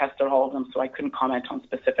haven't tested all of them, so I couldn't comment on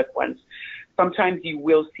specific ones. Sometimes you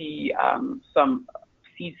will see some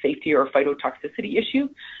seed safety or phytotoxicity issue.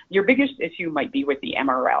 Your biggest issue might be with the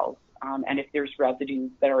MRLs, and if there's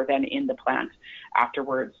residues that are then in the plant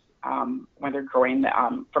afterwards, when they're growing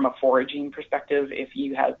from a foraging perspective, if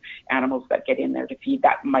you have animals that get in there to feed,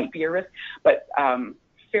 that might be a risk, but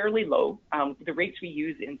fairly low. The rates we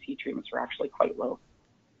use in seed treatments are actually quite low.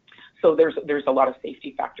 So there's a lot of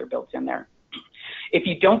safety factor built in there. If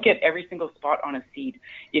you don't get every single spot on a seed,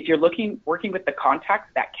 if you're working with the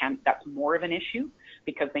contacts, that's more of an issue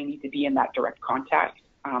because they need to be in that direct contact.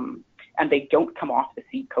 And they don't come off the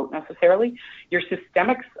seed coat necessarily. Your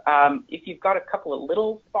systemics, if you've got a couple of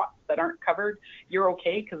little spots that aren't covered, you're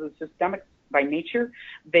okay because the systemics by nature,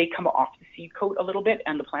 they come off the seed coat a little bit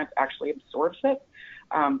and the plant actually absorbs it.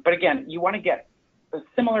 But again, you want to get a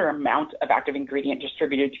similar amount of active ingredient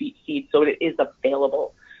distributed to each seed so it is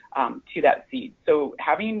available to that seed. So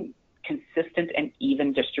having consistent and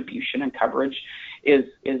even distribution and coverage is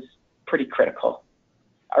pretty critical,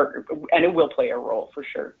 and it will play a role for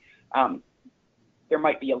sure. There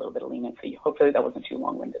might be a little bit of leniency. Hopefully that wasn't too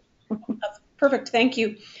long-winded. That's perfect, thank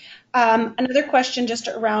you. Another question just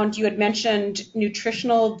around, you had mentioned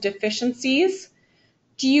nutritional deficiencies.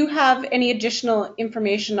 Do you have any additional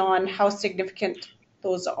information on how significant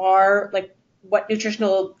those are? Like what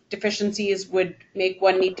nutritional deficiencies would make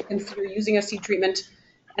one need to consider using a seed treatment?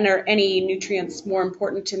 And are any nutrients more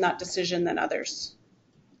important in that decision than others?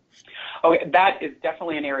 Okay, that is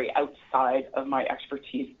definitely an area outside of my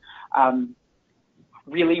expertise.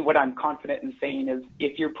 Really what I'm confident in saying is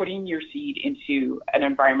if you're putting your seed into an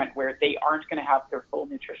environment where they aren't going to have their full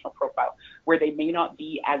nutritional profile, where they may not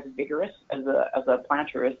be as vigorous as a plant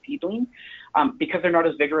or a seedling, because they're not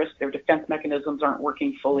as vigorous, their defense mechanisms aren't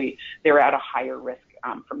working fully, they're at a higher risk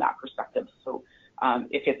from that perspective. So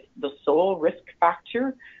if it's the sole risk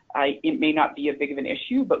factor, it may not be a big of an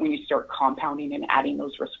issue, but when you start compounding and adding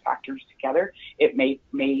those risk factors together, it may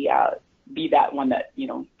be that one that,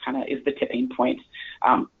 kind of is the tipping point.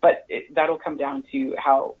 But that'll come down to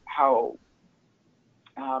how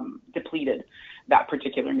depleted that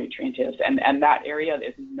particular nutrient is. And that area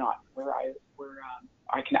is not where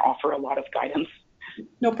I can offer a lot of guidance.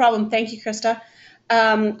 No problem. Thank you, Krista.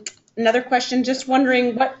 Another question, just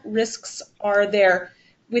wondering what risks are there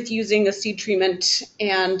with using a seed treatment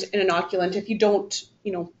and an inoculant if you don't,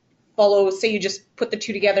 follow, say you just put the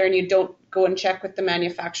two together and you don't go and check with the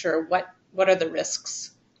manufacturer, what are the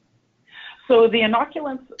risks? So the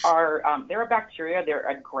inoculants are, they're a bacteria, they're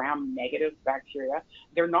a gram-negative bacteria.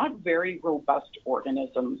 They're not very robust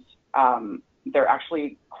organisms. They're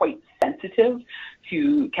actually quite sensitive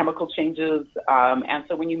to chemical changes. And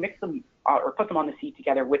so when you mix them or put them on the seed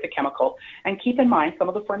together with a chemical, and keep in mind, some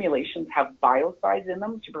of the formulations have biocides in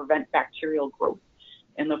them to prevent bacterial growth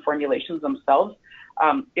in the formulations themselves.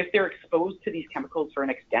 If they're exposed to these chemicals for an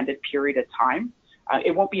extended period of time,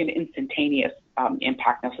 it won't be an instantaneous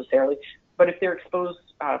impact necessarily, but if they're exposed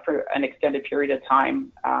for an extended period of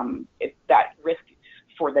time, that risk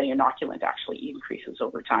for the inoculant actually increases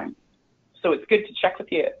over time. So it's good to check with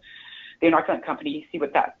the inoculant company, see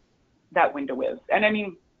what that window is. And I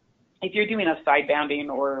mean, if you're doing a side banding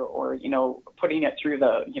or putting it through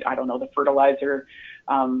the fertilizer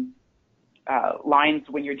lines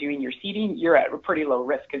when you're doing your seeding, you're at a pretty low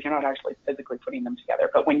risk because you're not actually physically putting them together.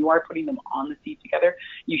 But when you are putting them on the seed together,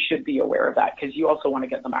 you should be aware of that because you also want to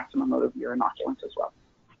get the maximum out of your inoculant as well.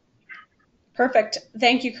 Perfect.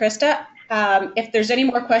 Thank you, Krista. If there's any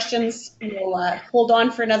more questions, we'll hold on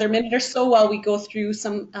for another minute or so while we go through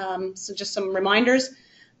some reminders.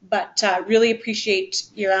 But really appreciate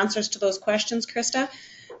your answers to those questions, Krista.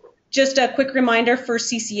 Just a quick reminder for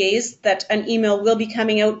CCAs that an email will be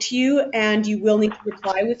coming out to you and you will need to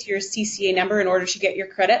reply with your CCA number in order to get your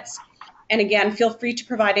credits. And again, feel free to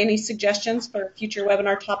provide any suggestions for future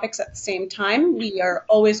webinar topics at the same time. We are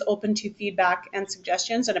always open to feedback and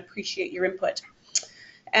suggestions and appreciate your input.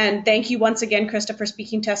 And thank you once again, Krista, for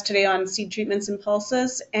speaking to us today on seed treatments and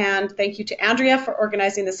pulses. And thank you to Andrea for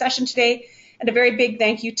organizing the session today. And a very big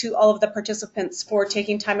thank you to all of the participants for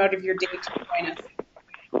taking time out of your day to join us.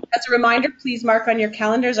 As a reminder, please mark on your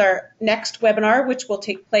calendars our next webinar, which will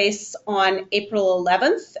take place on April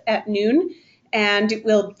 11th at noon. And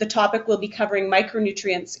the topic will be covering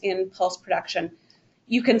micronutrients in pulse production.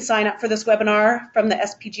 You can sign up for this webinar from the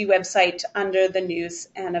SPG website under the News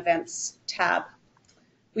and Events tab.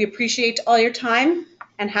 We appreciate all your time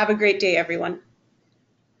and have a great day, everyone.